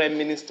former Prime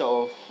Minister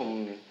of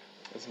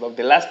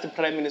the last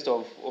Prime Minister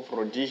of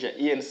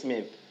Rhodesia, Ian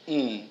Smith,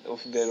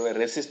 of the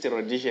racist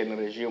Rhodesian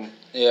regime.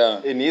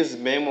 Yeah. In his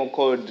memo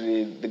called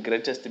The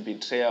Greatest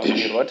Betrayal,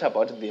 he wrote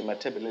about the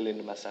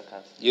Ndebele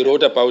massacres. He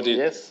wrote about it?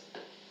 Yes.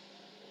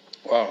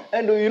 Wow.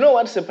 And you know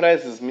what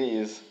surprises me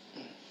is,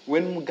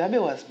 when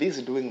Mugabe was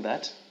busy doing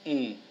that,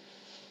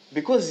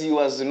 because he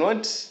was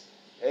not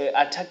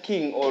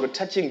attacking or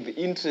touching the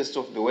interests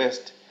of the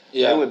West,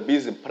 they were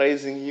busy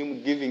praising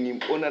him, giving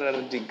him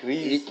honorary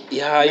degrees,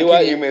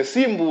 making him a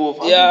symbol of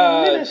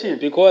African leadership.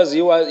 Because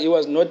he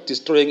was not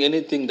destroying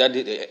anything that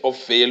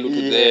of value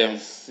to them.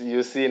 Yes,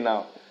 you see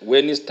now.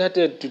 When he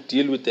started to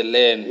deal with the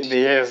land,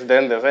 yes,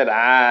 then they said,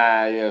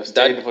 you have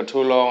stayed for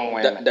too long.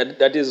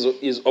 That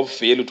is of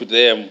value to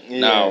them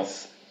now.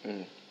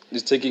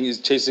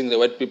 He's chasing the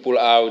white people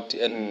out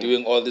and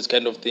doing all these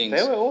kind of things.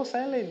 They were all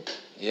silent.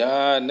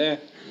 Yeah, ne.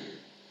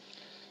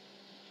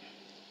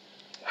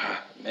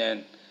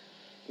 Man.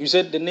 You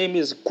said the name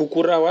is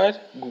Gukura what?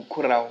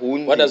 Gukura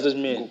Wundi. What does this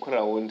mean? Gukura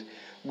Wundi.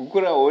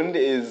 Gukura Wundi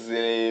is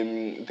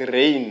the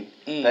rain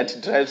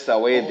that drives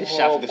away the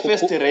shaft. The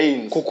first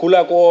rains.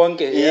 Kukula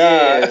konke.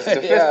 Yes,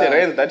 the first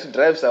rains that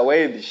drives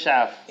away the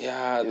shaft.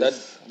 Yeah,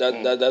 that's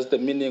the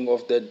meaning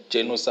of the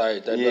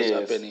genocide that was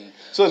happening.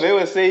 So they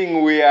were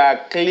saying we are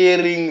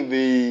clearing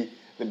the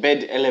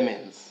bad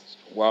elements.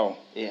 Wow.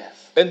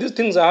 Yes. And these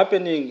things are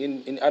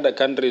happening in other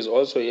countries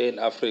also here in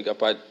Africa,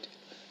 but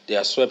they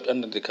are swept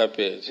under the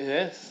carpet.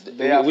 Yes,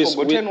 they are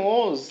forgotten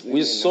wars.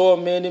 We saw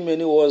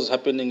many wars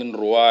happening in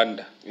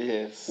Rwanda.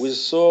 Yes.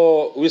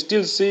 We're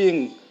still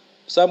seeing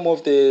some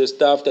of the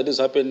stuff that is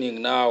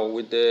happening now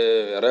with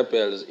the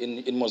rebels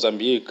in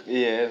Mozambique.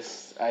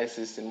 Yes,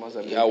 ISIS in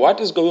Mozambique. Yeah, what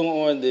is going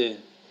on there?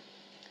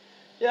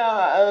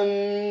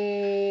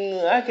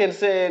 Yeah, I can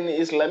say an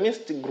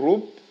Islamist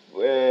group.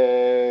 That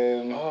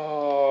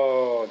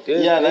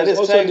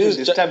is trying to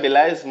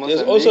destabilize Mozambique.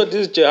 There's also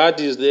these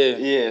jihadis there.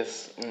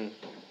 Yes.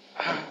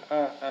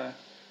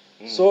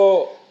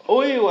 So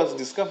oil was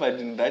discovered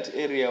in that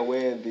area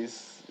where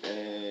this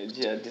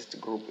jihadist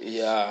group is.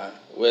 Yeah,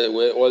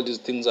 where all these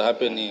things are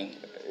happening.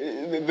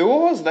 The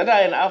wars that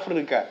are in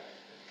Africa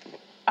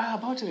are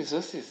about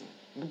resources.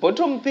 The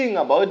bottom thing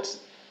about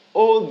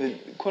all the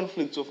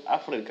conflicts of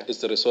Africa, it's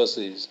the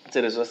resources. It's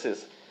the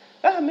resources.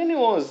 There are many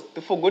wars,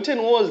 the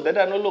forgotten wars that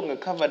are no longer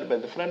covered by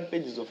the front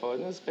pages of our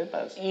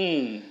newspapers.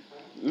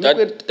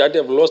 That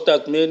have lost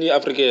as many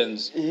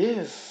Africans.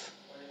 Yes.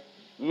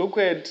 Look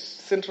at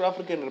Central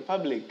African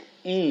Republic,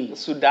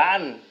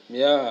 Sudan,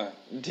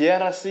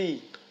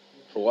 DRC,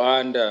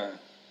 Rwanda,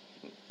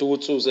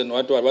 Tutsis, and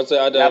what's the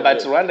other? Yeah, but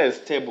Rwanda is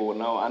stable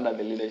now under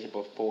the leadership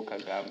of Paul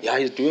Kagame. Yeah,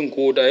 he's doing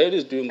good. I heard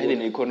he's doing good.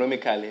 Even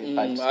economically,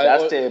 but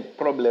just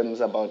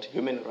problems about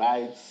human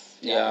rights.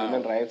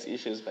 Human rights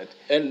issues. But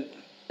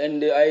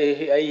and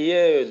I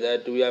hear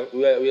that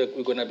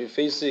we're going to be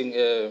facing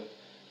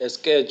a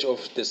sketch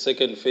of the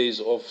second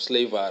phase of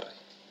slavery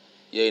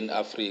here in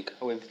Africa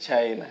with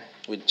China.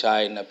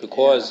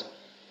 Because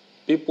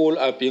people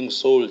are being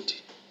sold,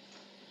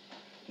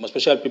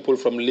 especially people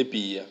from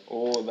Libya.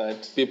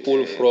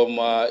 People from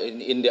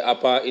in the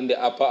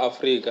upper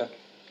Africa,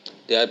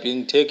 they are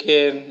being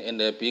taken and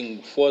they're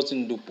being forced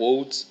into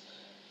boats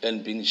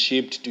and being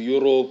shipped to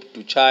Europe,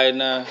 to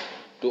China,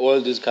 to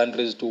all these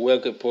countries to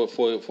work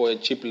for a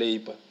cheap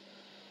labor.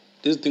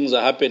 These things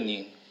are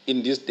happening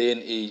in this day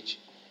and age.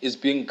 It's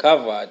being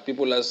covered.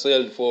 People are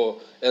sold for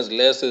as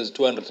less as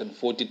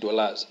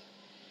 $240.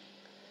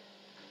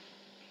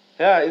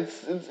 Yeah,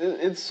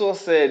 it's so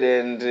sad,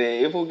 and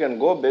if we can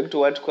go back to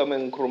what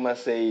Kwame Nkrumah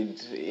said,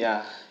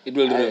 it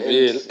will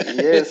reveal.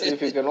 Yes,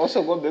 if you can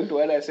also go back to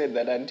what I said,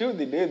 that until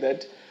the day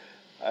that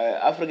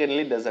African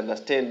leaders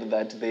understand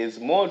that there is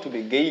more to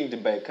be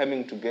gained by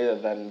coming together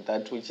than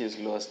that which is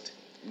lost,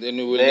 then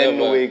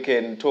we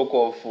can talk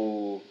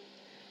of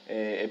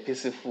a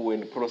peaceful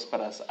and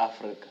prosperous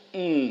Africa.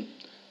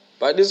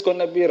 But it's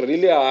gonna be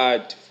really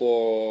hard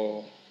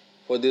for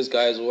these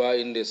guys who are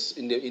in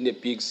the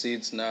big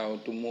seats now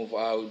to move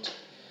out.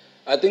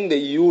 I think the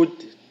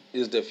youth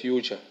is the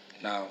future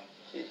now.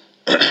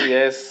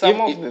 Yes, some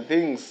of the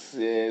things,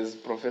 as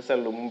Professor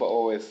Lumumba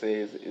always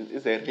says,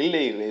 is a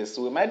relay race.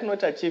 We might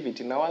not achieve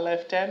it in our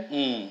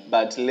lifetime,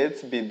 but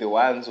let's be the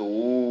ones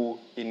who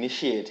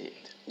initiate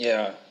it.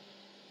 Yeah.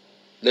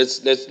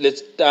 Let's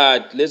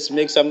start. Let's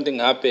make something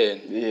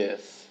happen.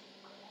 Yes.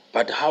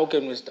 But how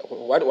can we start?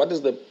 What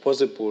is the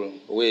possible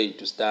way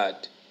to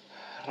start?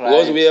 Right.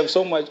 Because we have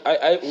so much.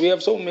 We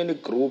have so many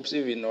groups,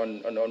 even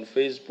on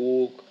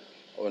Facebook,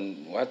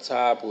 on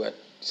WhatsApp. We are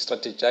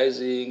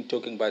strategizing,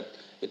 talking, but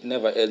it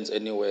never ends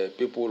anywhere.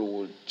 People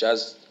will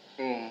just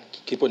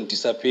keep on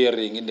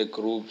disappearing in the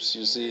groups.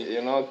 You see.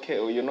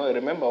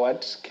 Remember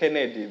what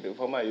Kennedy, the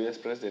former U.S.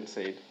 president,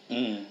 said.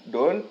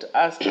 Don't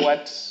ask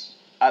what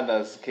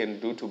others can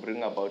do to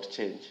bring about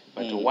change,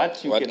 but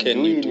what you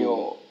can do in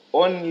your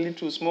own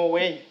little small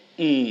way.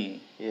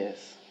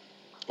 Yes.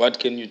 What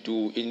can you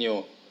do in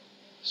your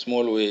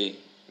small way?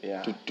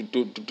 Yeah.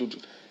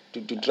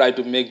 To try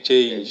to make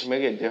change. To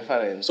make a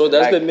difference. So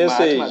that's the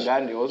message. Mahatma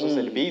Gandhi also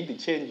said, "Be the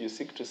change you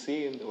seek to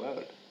see in the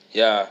world."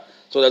 Yeah.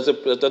 So that's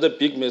a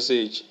big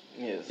message.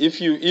 Yes.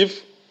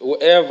 If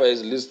whoever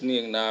is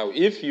listening now,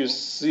 if you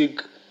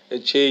seek a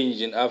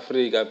change in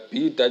Africa,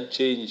 be that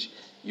change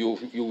you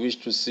wish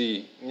to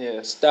see.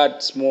 Yes.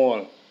 Start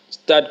small.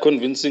 Start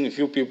convincing a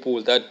few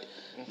people that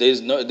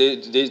there's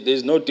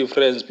no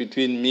difference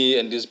between me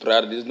and this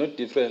brother. There's no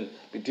difference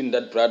between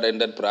that brother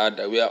and that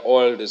brother. We are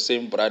all the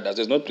same brothers.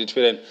 There's no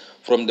difference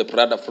from the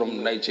brother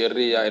from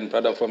Nigeria and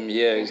brother from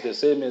here. It's the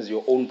same as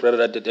your own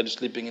brother that you're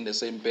sleeping in the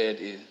same bed.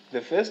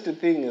 The first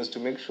thing is to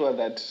make sure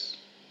that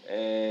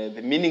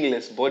the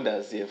meaningless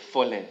borders have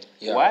fallen.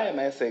 Yeah. Why am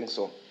I saying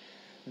so?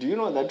 Do you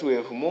know that we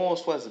have more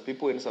Swazi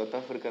people in South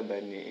Africa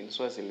than in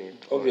Swaziland?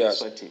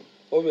 Obvious.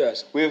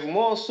 Obvious. We have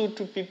more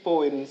Sotho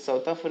people in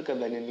South Africa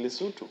than in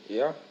Lesotho.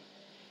 Yeah.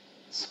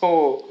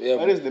 So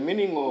what is the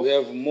meaning of? We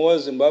have more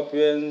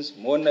Zimbabweans,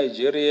 more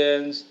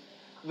Nigerians,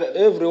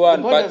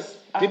 everyone. The borders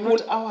but people, are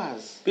not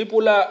ours.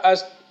 People are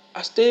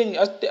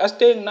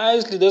staying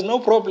nicely. There's no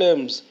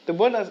problems. The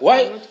borders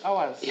are not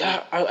ours.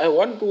 Yeah, I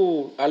want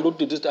to allude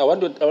to this. I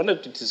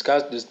wanted to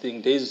discuss this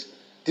thing. There's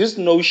this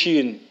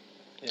notion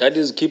that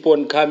is keep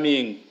on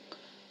coming,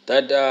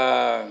 that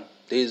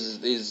there's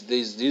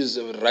these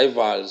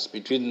rivals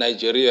between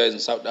Nigeria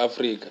and South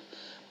Africa.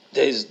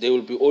 There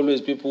will be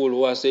always people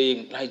who are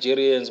saying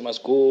Nigerians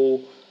must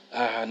go,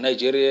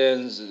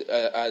 Nigerians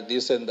are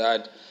this and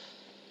that.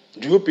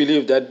 Do you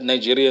believe that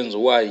Nigerians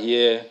who are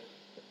here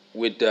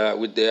with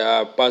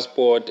their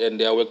passport and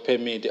their work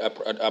permit,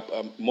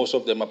 most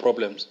of them are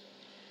problems?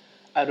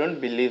 I don't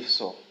believe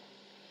so.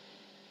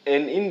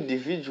 an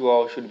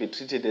individual should be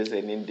treated as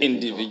an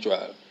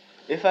individual.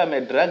 If I'm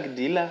a drug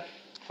dealer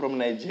from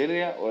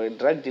Nigeria or a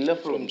drug dealer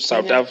from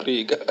South Kenya,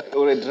 Africa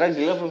or a drug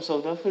dealer from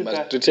South Africa,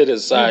 must be treated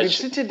as such.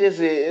 You'll be treated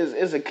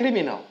as a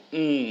criminal.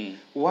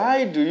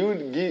 Why do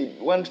you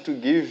want to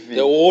give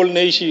the whole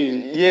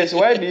nation? Yes.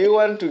 Why do you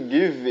want to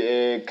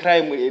give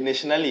crime a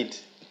nationality?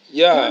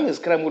 Yeah. Crime is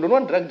crime. We don't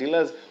want drug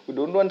dealers. We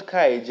don't want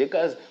car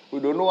hijackers. We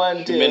don't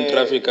want human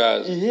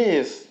traffickers.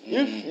 Yes.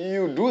 If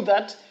you do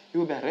that,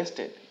 you'll be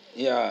arrested.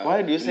 Yeah.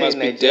 Why do you say must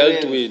Nigerians, be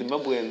dealt with?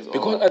 Zimbabweans?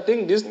 Because I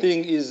think this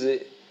thing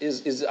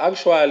is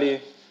actually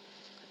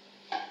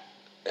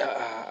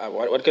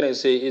what can I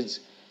say?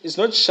 It's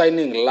not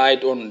shining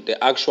light on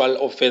the actual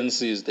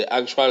offenses, the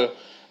actual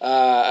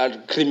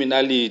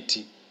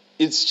criminality.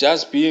 It's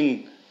just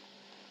being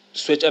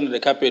swept under the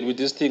carpet with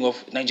this thing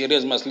of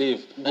Nigerians must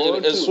leave.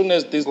 As soon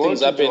as these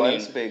things happening.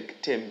 Johannesburg,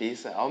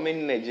 Tembisa, how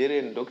many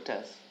Nigerian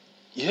doctors?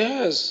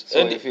 Yes. So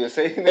if you're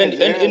saying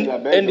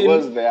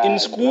in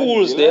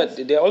schools,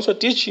 they're also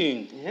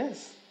teaching.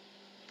 Yes.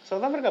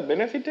 South Africa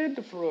benefited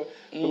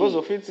because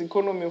of its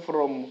economy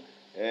from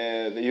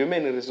the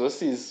human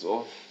resources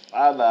of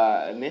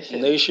other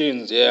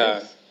nations. Yeah.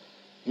 Yes.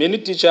 Many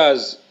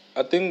teachers,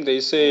 I think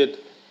they said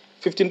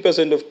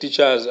 15% of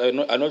teachers are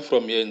not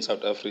from here in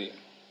South Africa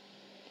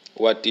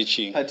who are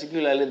teaching.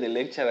 Particularly the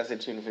lecturers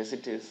at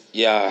universities.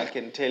 Yeah. I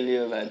can tell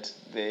you that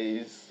there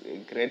is a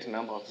great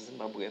number of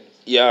Zimbabweans.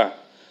 Yeah.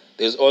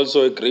 There's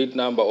also a great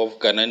number of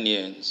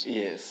Ghanaians.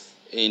 Yes.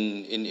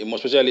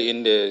 Especially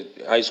in the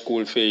high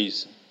school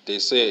phase. They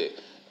say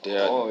they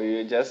are... Oh,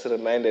 you just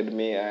reminded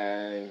me.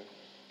 I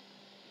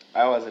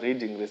was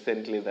reading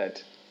recently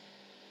that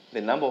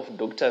the number of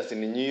doctors in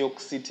New York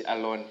City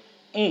alone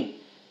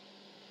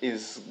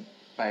is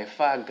by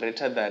far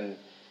greater than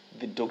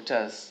the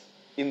doctors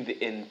in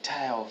the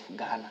entire of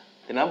Ghana.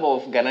 The number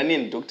of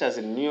Ghanaian doctors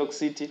in New York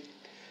City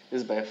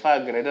is by far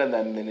greater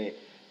than the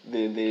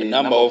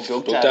number of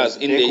doctors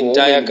in the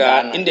entire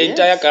Ghana. In the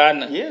entire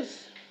Ghana.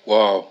 Yes.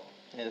 Wow.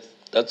 Yes.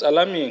 That's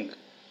alarming.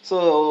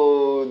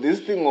 So this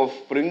thing of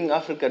bringing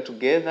Africa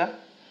together,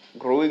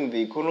 growing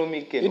the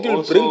economy, can it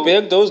will bring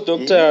back those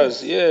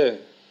doctors. Yes. Yeah.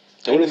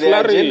 They will the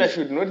agenda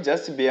should not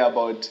just be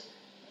about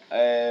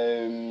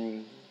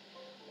the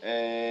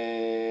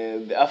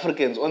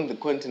Africans on the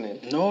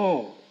continent.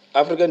 No.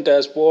 African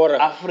diaspora.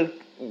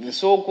 The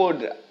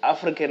so-called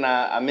African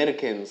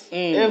Americans,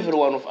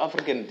 everyone of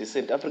African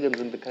descent, Africans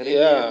in the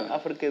Caribbean,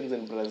 Africans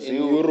in Brazil,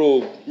 in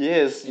Europe,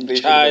 yes, in they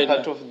China. should be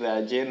part of the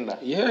agenda.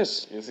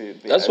 Yes, you see,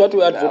 that's what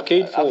we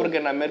advocate for.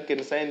 African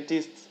American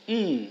scientists,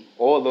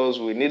 all those,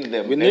 we need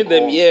them. We need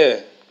them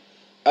here.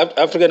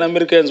 African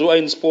Americans who are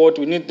in sport,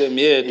 we need them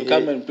here to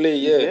come and play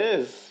here.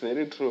 Yes,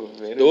 very true.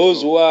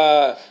 Those who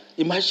are,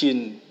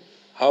 imagine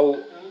how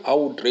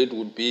great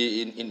would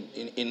be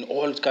in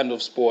all kind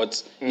of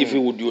sports if we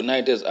would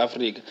unite as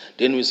Africa.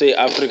 Then we say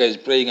Africa is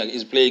playing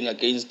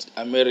against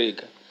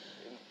America.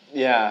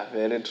 Yeah,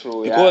 very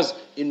true. Because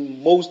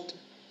in most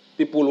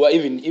people who are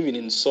even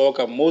in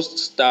soccer, most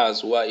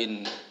stars who are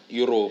in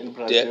Europe, in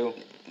Brazil,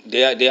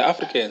 they are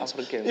Africans.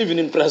 Even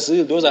in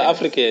Brazil, those are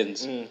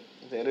Africans.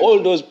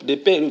 All true. Those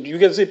you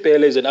can see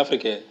Pele is an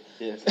African.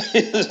 Yes.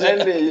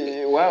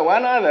 And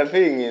one other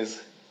thing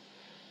is,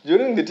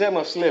 during the time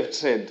of slave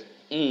trade,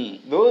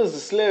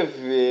 those slave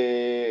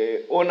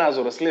owners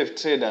or slave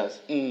traders,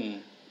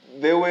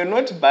 they were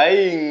not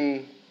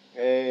buying.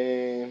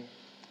 They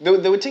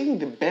were taking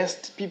the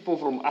best people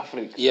from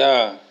Africa.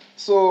 Yeah.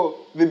 So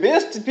the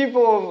best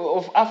people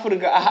of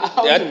Africa are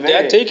out there. They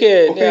are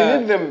taken. We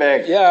need them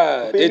back.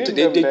 Yeah. They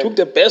took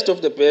the best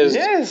of the best.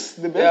 Yes,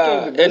 the best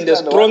of the best. And the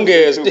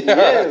strongest.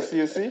 Yes,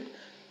 you see.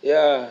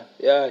 Yeah.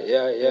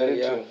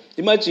 True.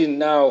 Imagine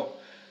now,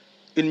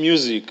 in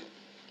music,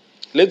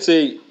 let's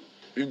say.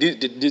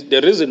 The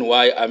reason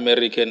why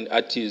American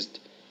artists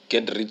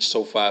get rich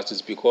so fast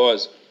is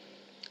because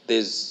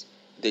there's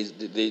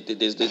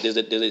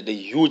a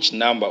huge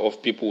number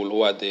of people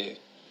who are there.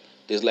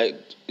 It's like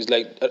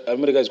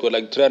America's got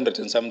like 300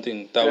 and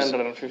something thousand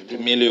 350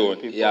 million.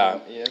 People. Yeah.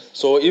 Yes.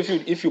 So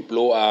if you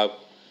blow up,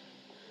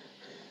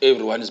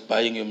 everyone is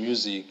buying your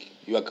music.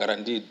 You are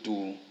guaranteed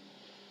to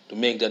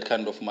make that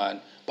kind of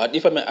money. But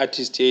if I'm an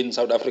artist here in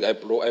South Africa, I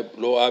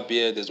blow up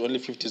here, there's only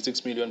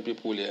 56 million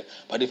people here.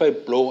 But if I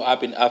blow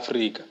up in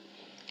Africa,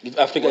 if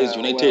Africa is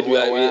united, we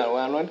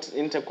are not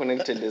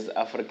interconnected as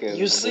Africans.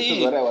 You see? This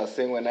is what I was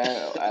saying when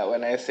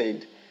I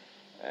said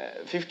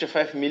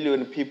 55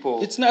 million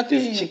people. It's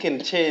nothing. It's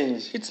chicken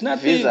change. It's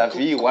nothing.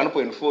 Vis-a-vis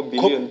 1.4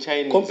 billion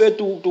Chinese. Compared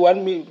to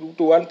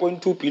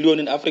 1.2 billion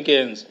in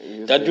Africans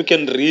that you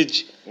can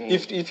reach.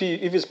 If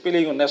it's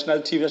playing on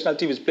national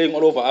TV is playing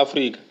all over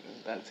Africa.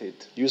 That's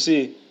it. You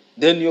see?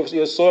 Then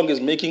your song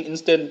is making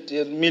instant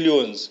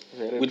millions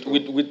with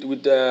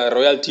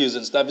royalties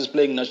and stuff. It's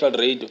playing national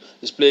radio.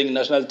 It's playing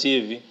national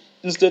TV.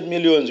 Instant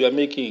millions you are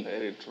making.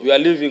 Very true. You are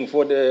living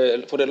for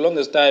the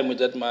longest time with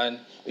that man,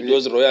 with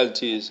those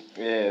royalties.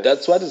 Yes.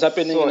 That's what is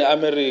happening in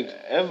America.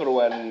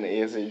 Everyone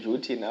has a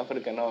duty in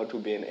Africa now to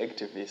be an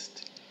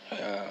activist.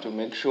 To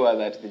make sure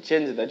that the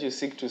change that you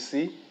seek to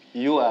see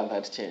You are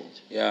that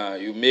change. Yeah,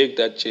 you make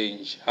that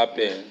change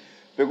happen.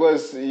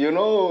 Because,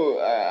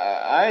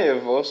 I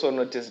have also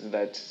noticed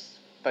that,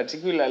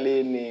 particularly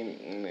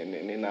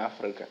in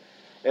Africa,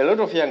 a lot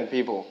of young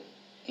people,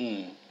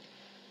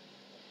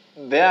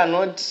 they are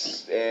not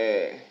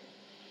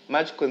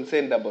much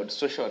concerned about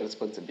social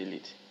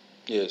responsibility.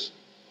 Yes.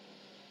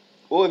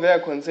 All they are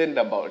concerned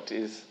about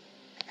is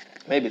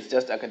maybe it's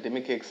just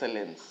academic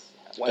excellence.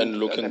 And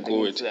looking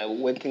good.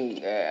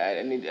 Working,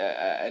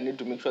 I need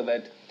to make sure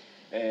that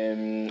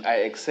I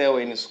excel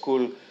in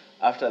school.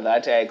 After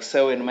that, I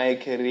excel in my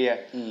career.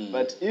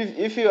 But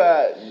if you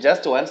are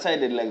just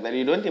one-sided like that,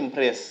 you don't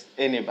impress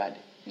anybody.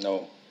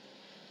 No.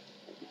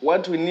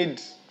 What we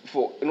need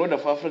in order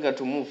for Africa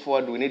to move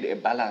forward, we need a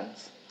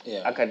balance.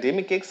 Yeah.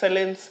 Academic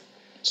excellence,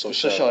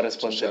 social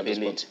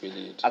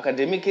responsibility.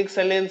 Academic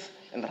excellence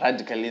and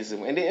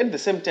radicalism. And at the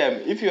same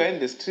time, if you are in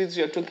the streets,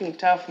 you are talking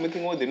tough,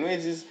 making all the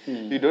noises,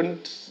 you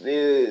don't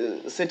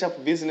set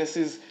up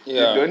businesses, you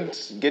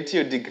don't get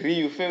your degree,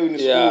 you fail in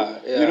school,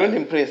 you don't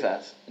impress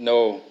us.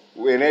 No.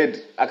 We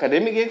need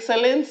academic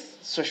excellence,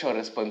 social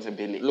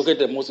responsibility. Look at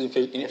the most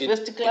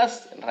first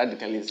class and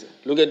radicalism.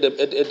 Look at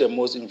the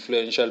most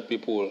influential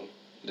people,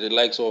 the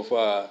likes of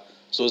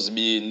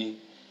Zosbini,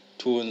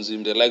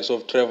 Tunzim, the likes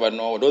of Trevor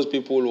Noah, those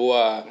people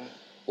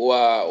who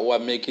are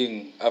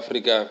making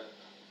Africa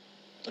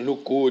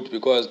look good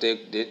because they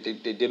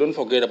don't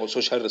forget about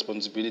social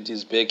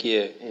responsibilities back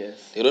here.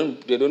 Yes.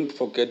 They don't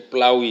forget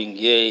plowing.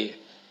 Yeah.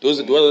 Those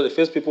are the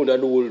first people that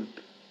would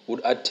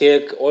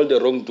attack all the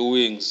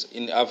wrongdoings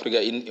in Africa,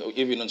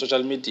 even on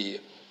social media.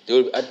 They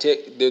will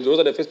attack. Those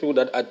are the first people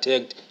that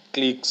attacked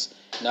cliques.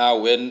 Now,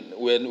 when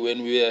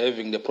we are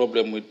having the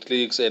problem with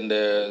cliques and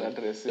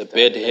the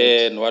bad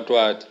hair and what,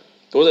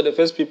 those are the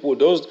first people.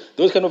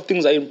 Those kind of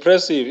things are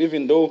impressive,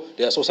 even though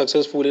they are so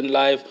successful in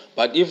life.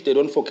 But if they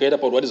don't forget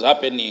about what is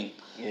happening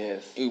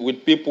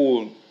with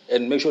people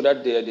and make sure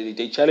that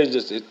they challenge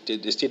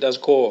the status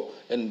quo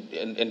and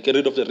get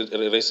rid of the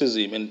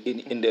racism and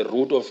in the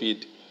root of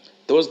it,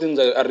 those things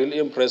are really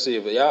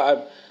impressive.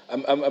 Yeah,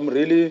 I'm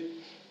really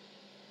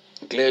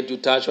glad you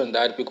touched on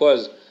that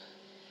because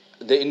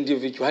the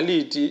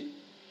individuality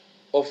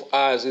of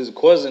us is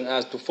causing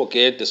us to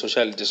forget the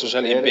social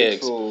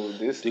impacts.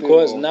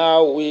 Because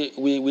now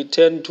we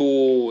tend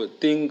to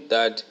think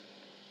that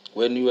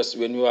when you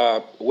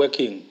are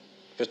working,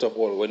 first of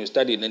all, when you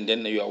study and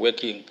then you are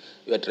working,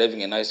 you are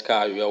driving a nice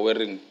car, you are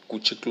wearing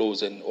Gucci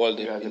clothes and all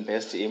that. You are the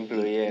best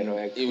employee and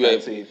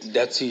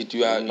that's it.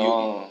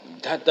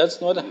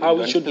 That's not how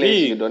it should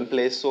be. You don't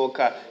play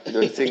soccer. You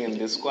don't sing in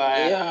the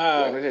choir. You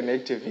are not an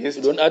activist.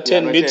 You don't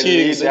attend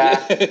meetings.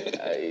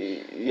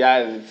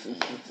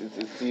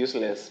 It's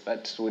useless.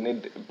 But we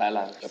need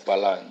balance. A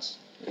balance.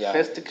 Yeah.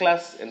 First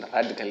class and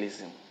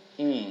radicalism.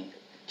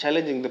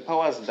 Challenging the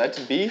powers that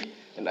be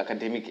and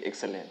academic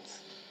excellence.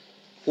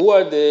 Who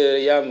are the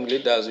young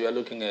leaders we are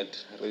looking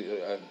at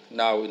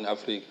now in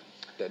Africa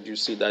that you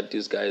see that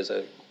these guys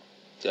are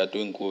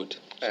doing good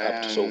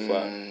up to so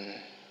far?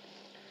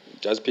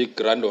 Just pick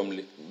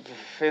randomly. The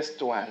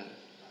first one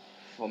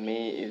for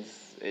me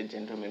is a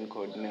gentleman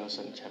called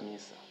Nelson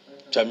Chamisa.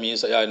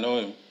 Chamisa, yeah, I know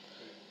him.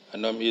 I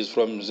know him. He's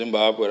from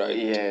Zimbabwe, right?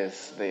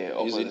 Yes, the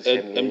opposition he's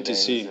in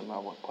MTC. In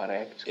Zimbabwe.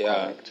 Correct.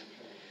 Correct.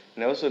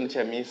 Nelson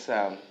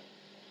Chamisa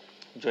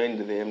joined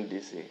the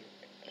MDC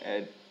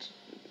at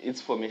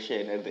its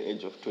formation at the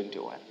age of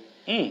 21.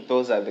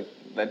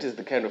 That is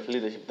the kind of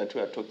leadership that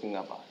we are talking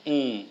about.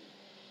 Be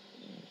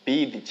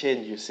the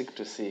change you seek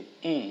to see.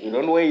 You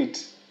don't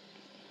wait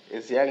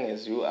as young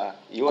as you are.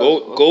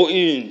 Go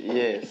in.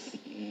 Yes.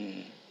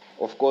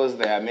 Of course,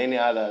 there are many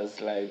others.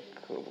 Like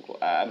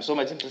I'm so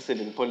much interested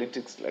in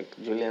politics, like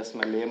Julius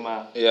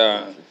Malema.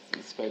 Yeah.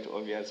 It's quite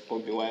obvious.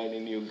 Bobby Wine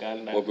in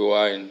Uganda. Bobby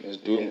Wine is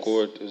doing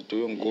good. Is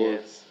doing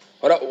good. Yes.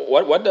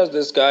 What does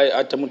this guy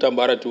Atamu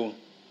Tambara do?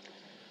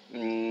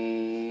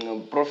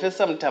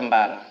 Professor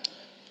Mtambara.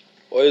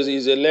 Or is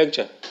he a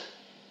lecturer?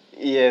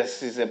 Yes,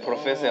 he's a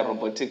professor,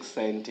 robotics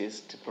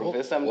scientist.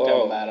 Professor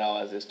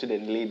Mtambara was a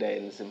student leader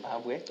in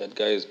Zimbabwe. That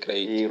guy is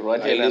great. He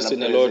wrote I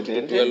listen to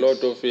a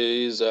lot of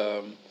his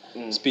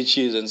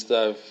speeches and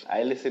stuff.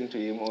 I listen to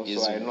him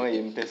also. I know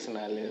him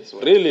personally as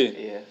well.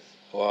 Really? Yes.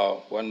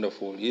 Wow,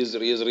 wonderful. He's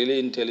really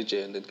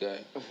intelligent, that guy.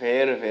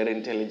 Very, very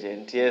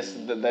intelligent. Yes,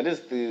 that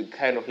is the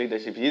kind of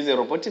leadership. He's a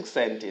robotics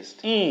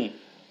scientist.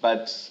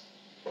 But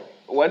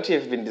what we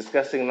have been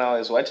discussing now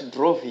is what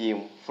drove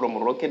him from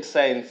rocket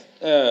science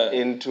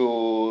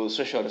into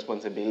social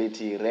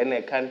responsibility. He ran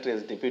a country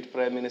as deputy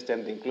prime minister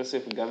in the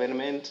inclusive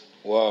government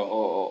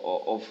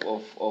of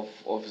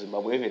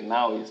Zimbabwe. Even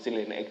now, he's still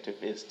an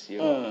activist.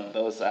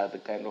 Those are the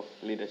kind of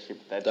leadership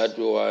that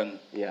we want.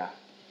 Yeah.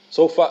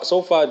 So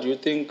far, do you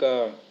think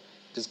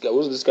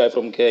who's this guy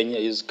from Kenya?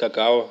 Is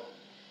Kagawa?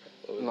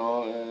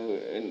 No,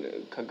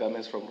 Kagame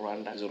is from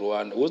Rwanda. Is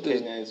Rwanda? Who's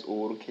Kenya is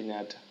Uhuru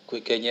Kenyatta.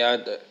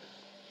 Kenyatta.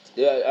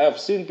 Yeah, I've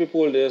seen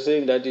people they're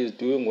saying that he's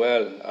doing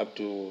well up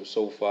to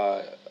so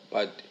far,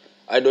 but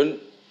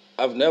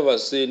I've never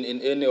seen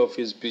in any of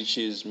his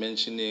speeches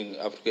mentioning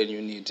African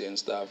unity and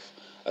stuff.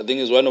 I think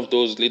he's one of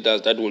those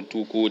leaders that will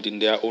do good in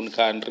their own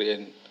country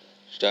and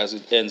just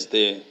it ends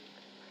there.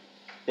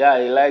 Yeah,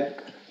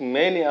 like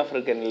many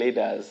African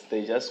leaders,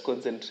 they just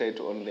concentrate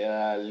on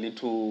their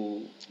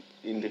little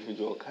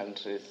individual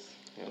countries,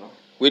 you know.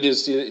 Which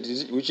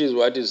is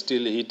what is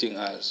still hitting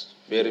us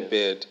very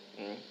bad.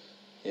 Mm.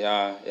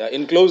 Yeah.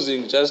 In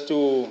closing, just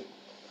to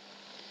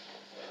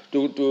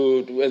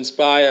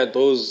inspire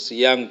those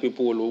young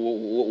people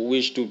who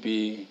wish to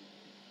be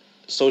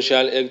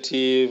social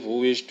active, who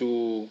wish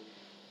to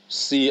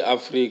see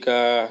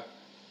Africa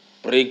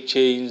break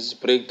chains,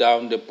 break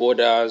down the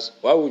borders,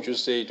 what would you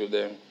say to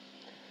them?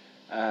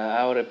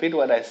 I'll repeat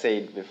what I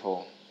said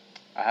before.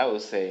 I will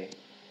say,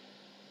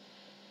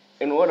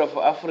 in order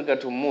for Africa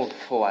to move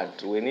forward,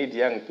 we need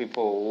young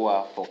people who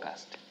are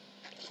focused.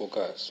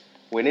 Focus.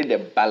 We need a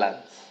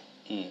balance.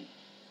 Mm.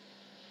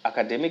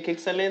 Academic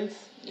excellence,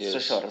 Yes.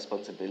 social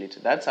responsibility.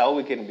 That's how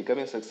we can become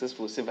a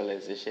successful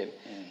civilization.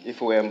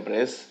 If we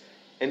embrace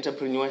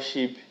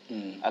entrepreneurship,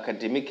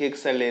 academic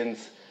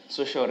excellence,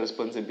 social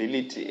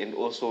responsibility, and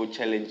also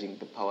challenging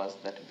the powers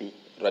that be.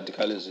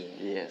 Radicalism.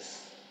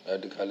 Yes.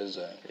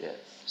 Radicalism. Yes.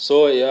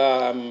 So,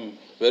 yeah, I'm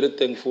very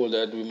thankful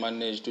that we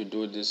managed to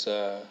do this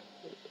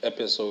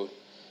episode.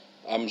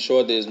 I'm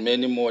sure there's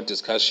many more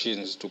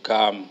discussions to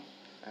come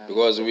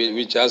because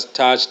we just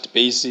touched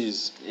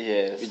bases.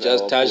 Yes. We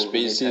just touched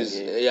bases.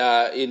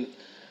 Yeah,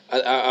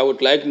 I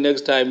would like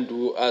next time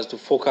to us to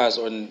focus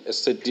on a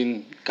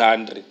certain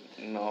country.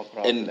 No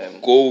problem.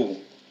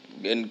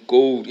 And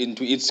go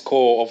into its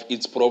core of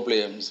its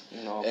problems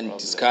No and problem.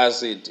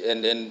 discuss it,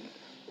 and then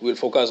we'll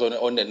focus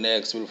on the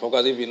next. We'll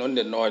focus even on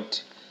the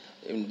north,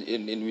 and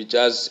we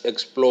just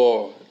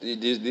explore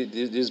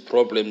these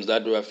problems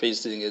that we are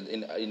facing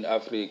in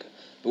Africa.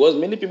 Because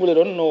many people, they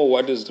don't know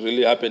what is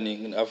really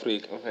happening in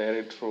Africa.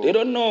 Very true. They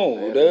don't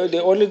know. They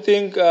only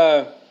think,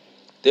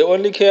 they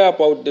only care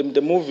about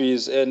the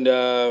movies and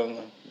the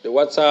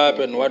WhatsApp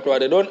and what.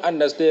 They don't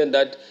understand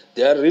that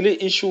there are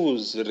really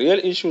issues, real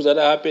issues that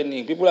are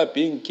happening. People are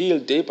being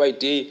killed day by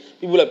day.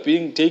 People are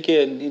being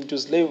taken into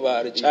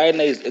slavery.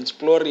 China is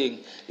exploring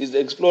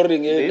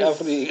in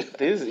Africa.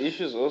 These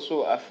issues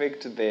also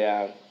affect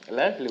their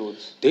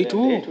livelihoods. They their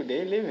do.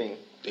 Day-to-day living.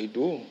 They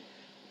do.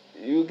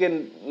 You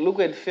can look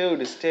at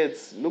failed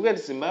states. Look at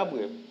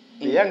Zimbabwe.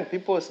 The young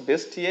people's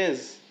best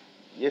years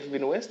have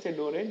been wasted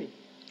already.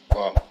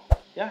 Wow.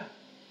 Yeah.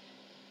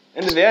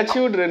 And their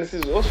children is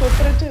also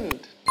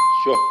threatened.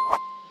 Sure.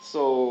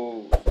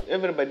 So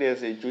everybody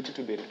has a duty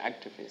to be an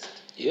activist.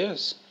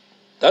 Yes.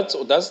 That's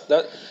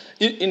that.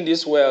 In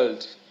this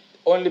world,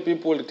 only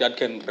people that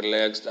can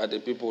relax are the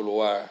people who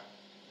are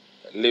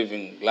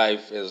living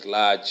life as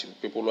large,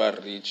 people who are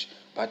rich.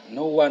 But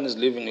no one is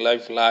living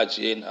life large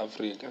here in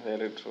Africa.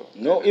 Very true.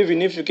 No,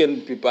 even if you can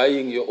be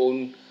buying your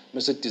own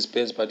Mercedes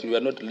Benz, but you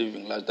are not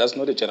living large. That's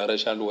not a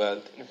generational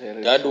wealth.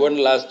 That won't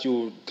last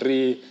you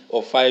 3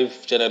 or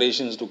 5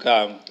 generations to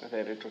come.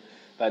 Very true.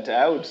 But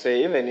I would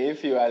say, even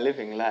if you are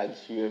living large,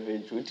 you have a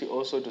duty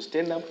also to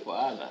stand up for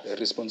others. A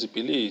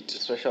responsibility.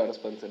 Social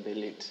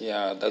responsibility.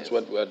 Yeah, that's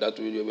what we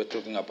were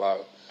talking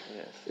about.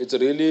 Yes. It's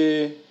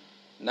really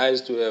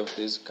nice to have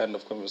this kind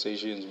of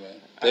conversations, man.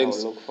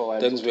 Thanks. I look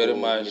forward Thanks to very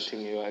much.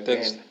 meeting you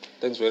again.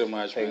 Thanks very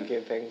much, man.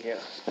 Thank you.